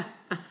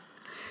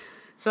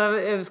 So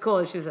it was cool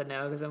that she said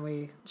no, because then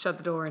we shut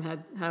the door and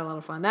had a lot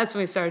of fun. That's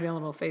when we started doing a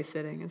little face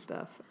sitting and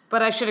stuff.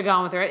 But I should have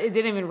gone with her. It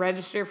didn't even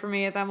register for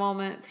me at that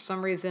moment for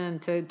some reason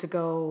to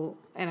go,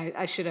 and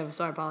I should have,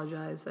 so I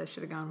apologize. I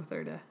should have gone with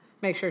her to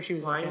make sure she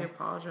was Why okay. are you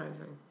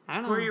apologizing? I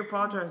don't know. Who are you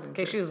apologizing In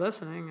case to? she was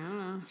listening. I don't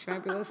know. She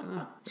might be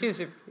listening. She was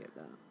super cute,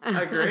 though.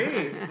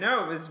 Agree.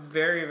 No, it was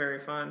very, very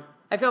fun.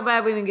 I feel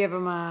bad we didn't give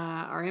them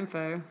our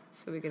info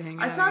so we could hang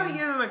out. I thought we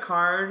again. gave them a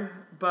card,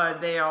 but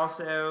they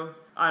also,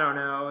 I don't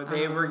know,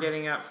 they were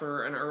getting up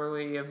for an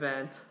early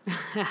event.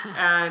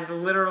 And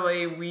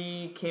literally,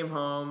 we came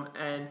home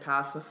and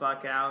passed the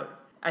fuck out.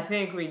 I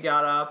think we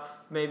got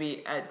up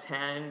maybe at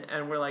 10,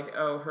 and we're like,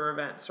 oh, her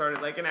event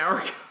started like an hour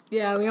ago.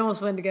 Yeah, we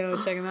almost went to go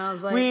check them out. I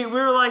was like, We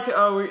were like,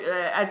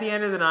 at the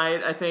end of the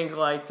night, I think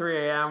like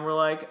 3 a.m., we're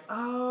like,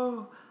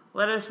 oh,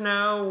 let us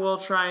know. We'll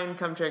try and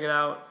come check it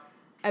out.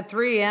 at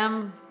 3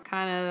 a.m.,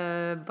 kind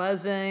of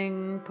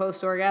buzzing,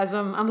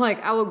 post-orgasm. I'm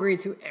like, I will agree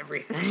to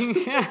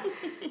everything.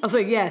 I was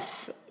like,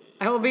 yes,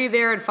 I will be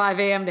there at 5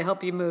 a.m. to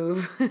help you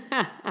move.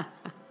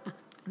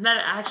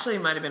 That actually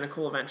might have been a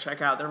cool event to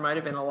check out. There might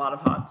have been a lot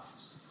of hot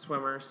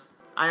swimmers.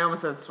 I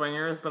almost said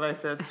swingers, but I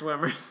said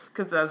swimmers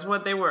because that's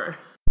what they were.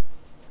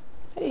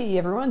 Hey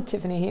everyone,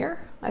 Tiffany here.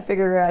 I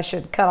figure I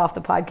should cut off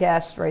the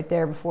podcast right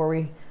there before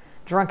we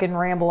drunken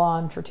ramble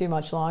on for too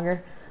much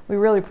longer. We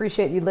really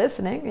appreciate you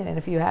listening, and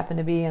if you happen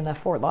to be in the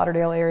Fort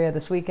Lauderdale area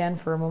this weekend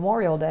for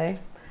Memorial Day,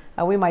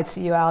 we might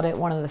see you out at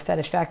one of the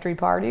Fetish Factory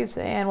parties,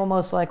 and we'll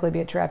most likely be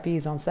at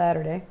Trapeze on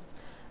Saturday.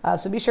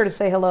 So be sure to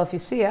say hello if you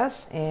see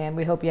us, and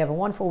we hope you have a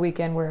wonderful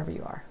weekend wherever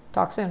you are.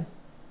 Talk soon.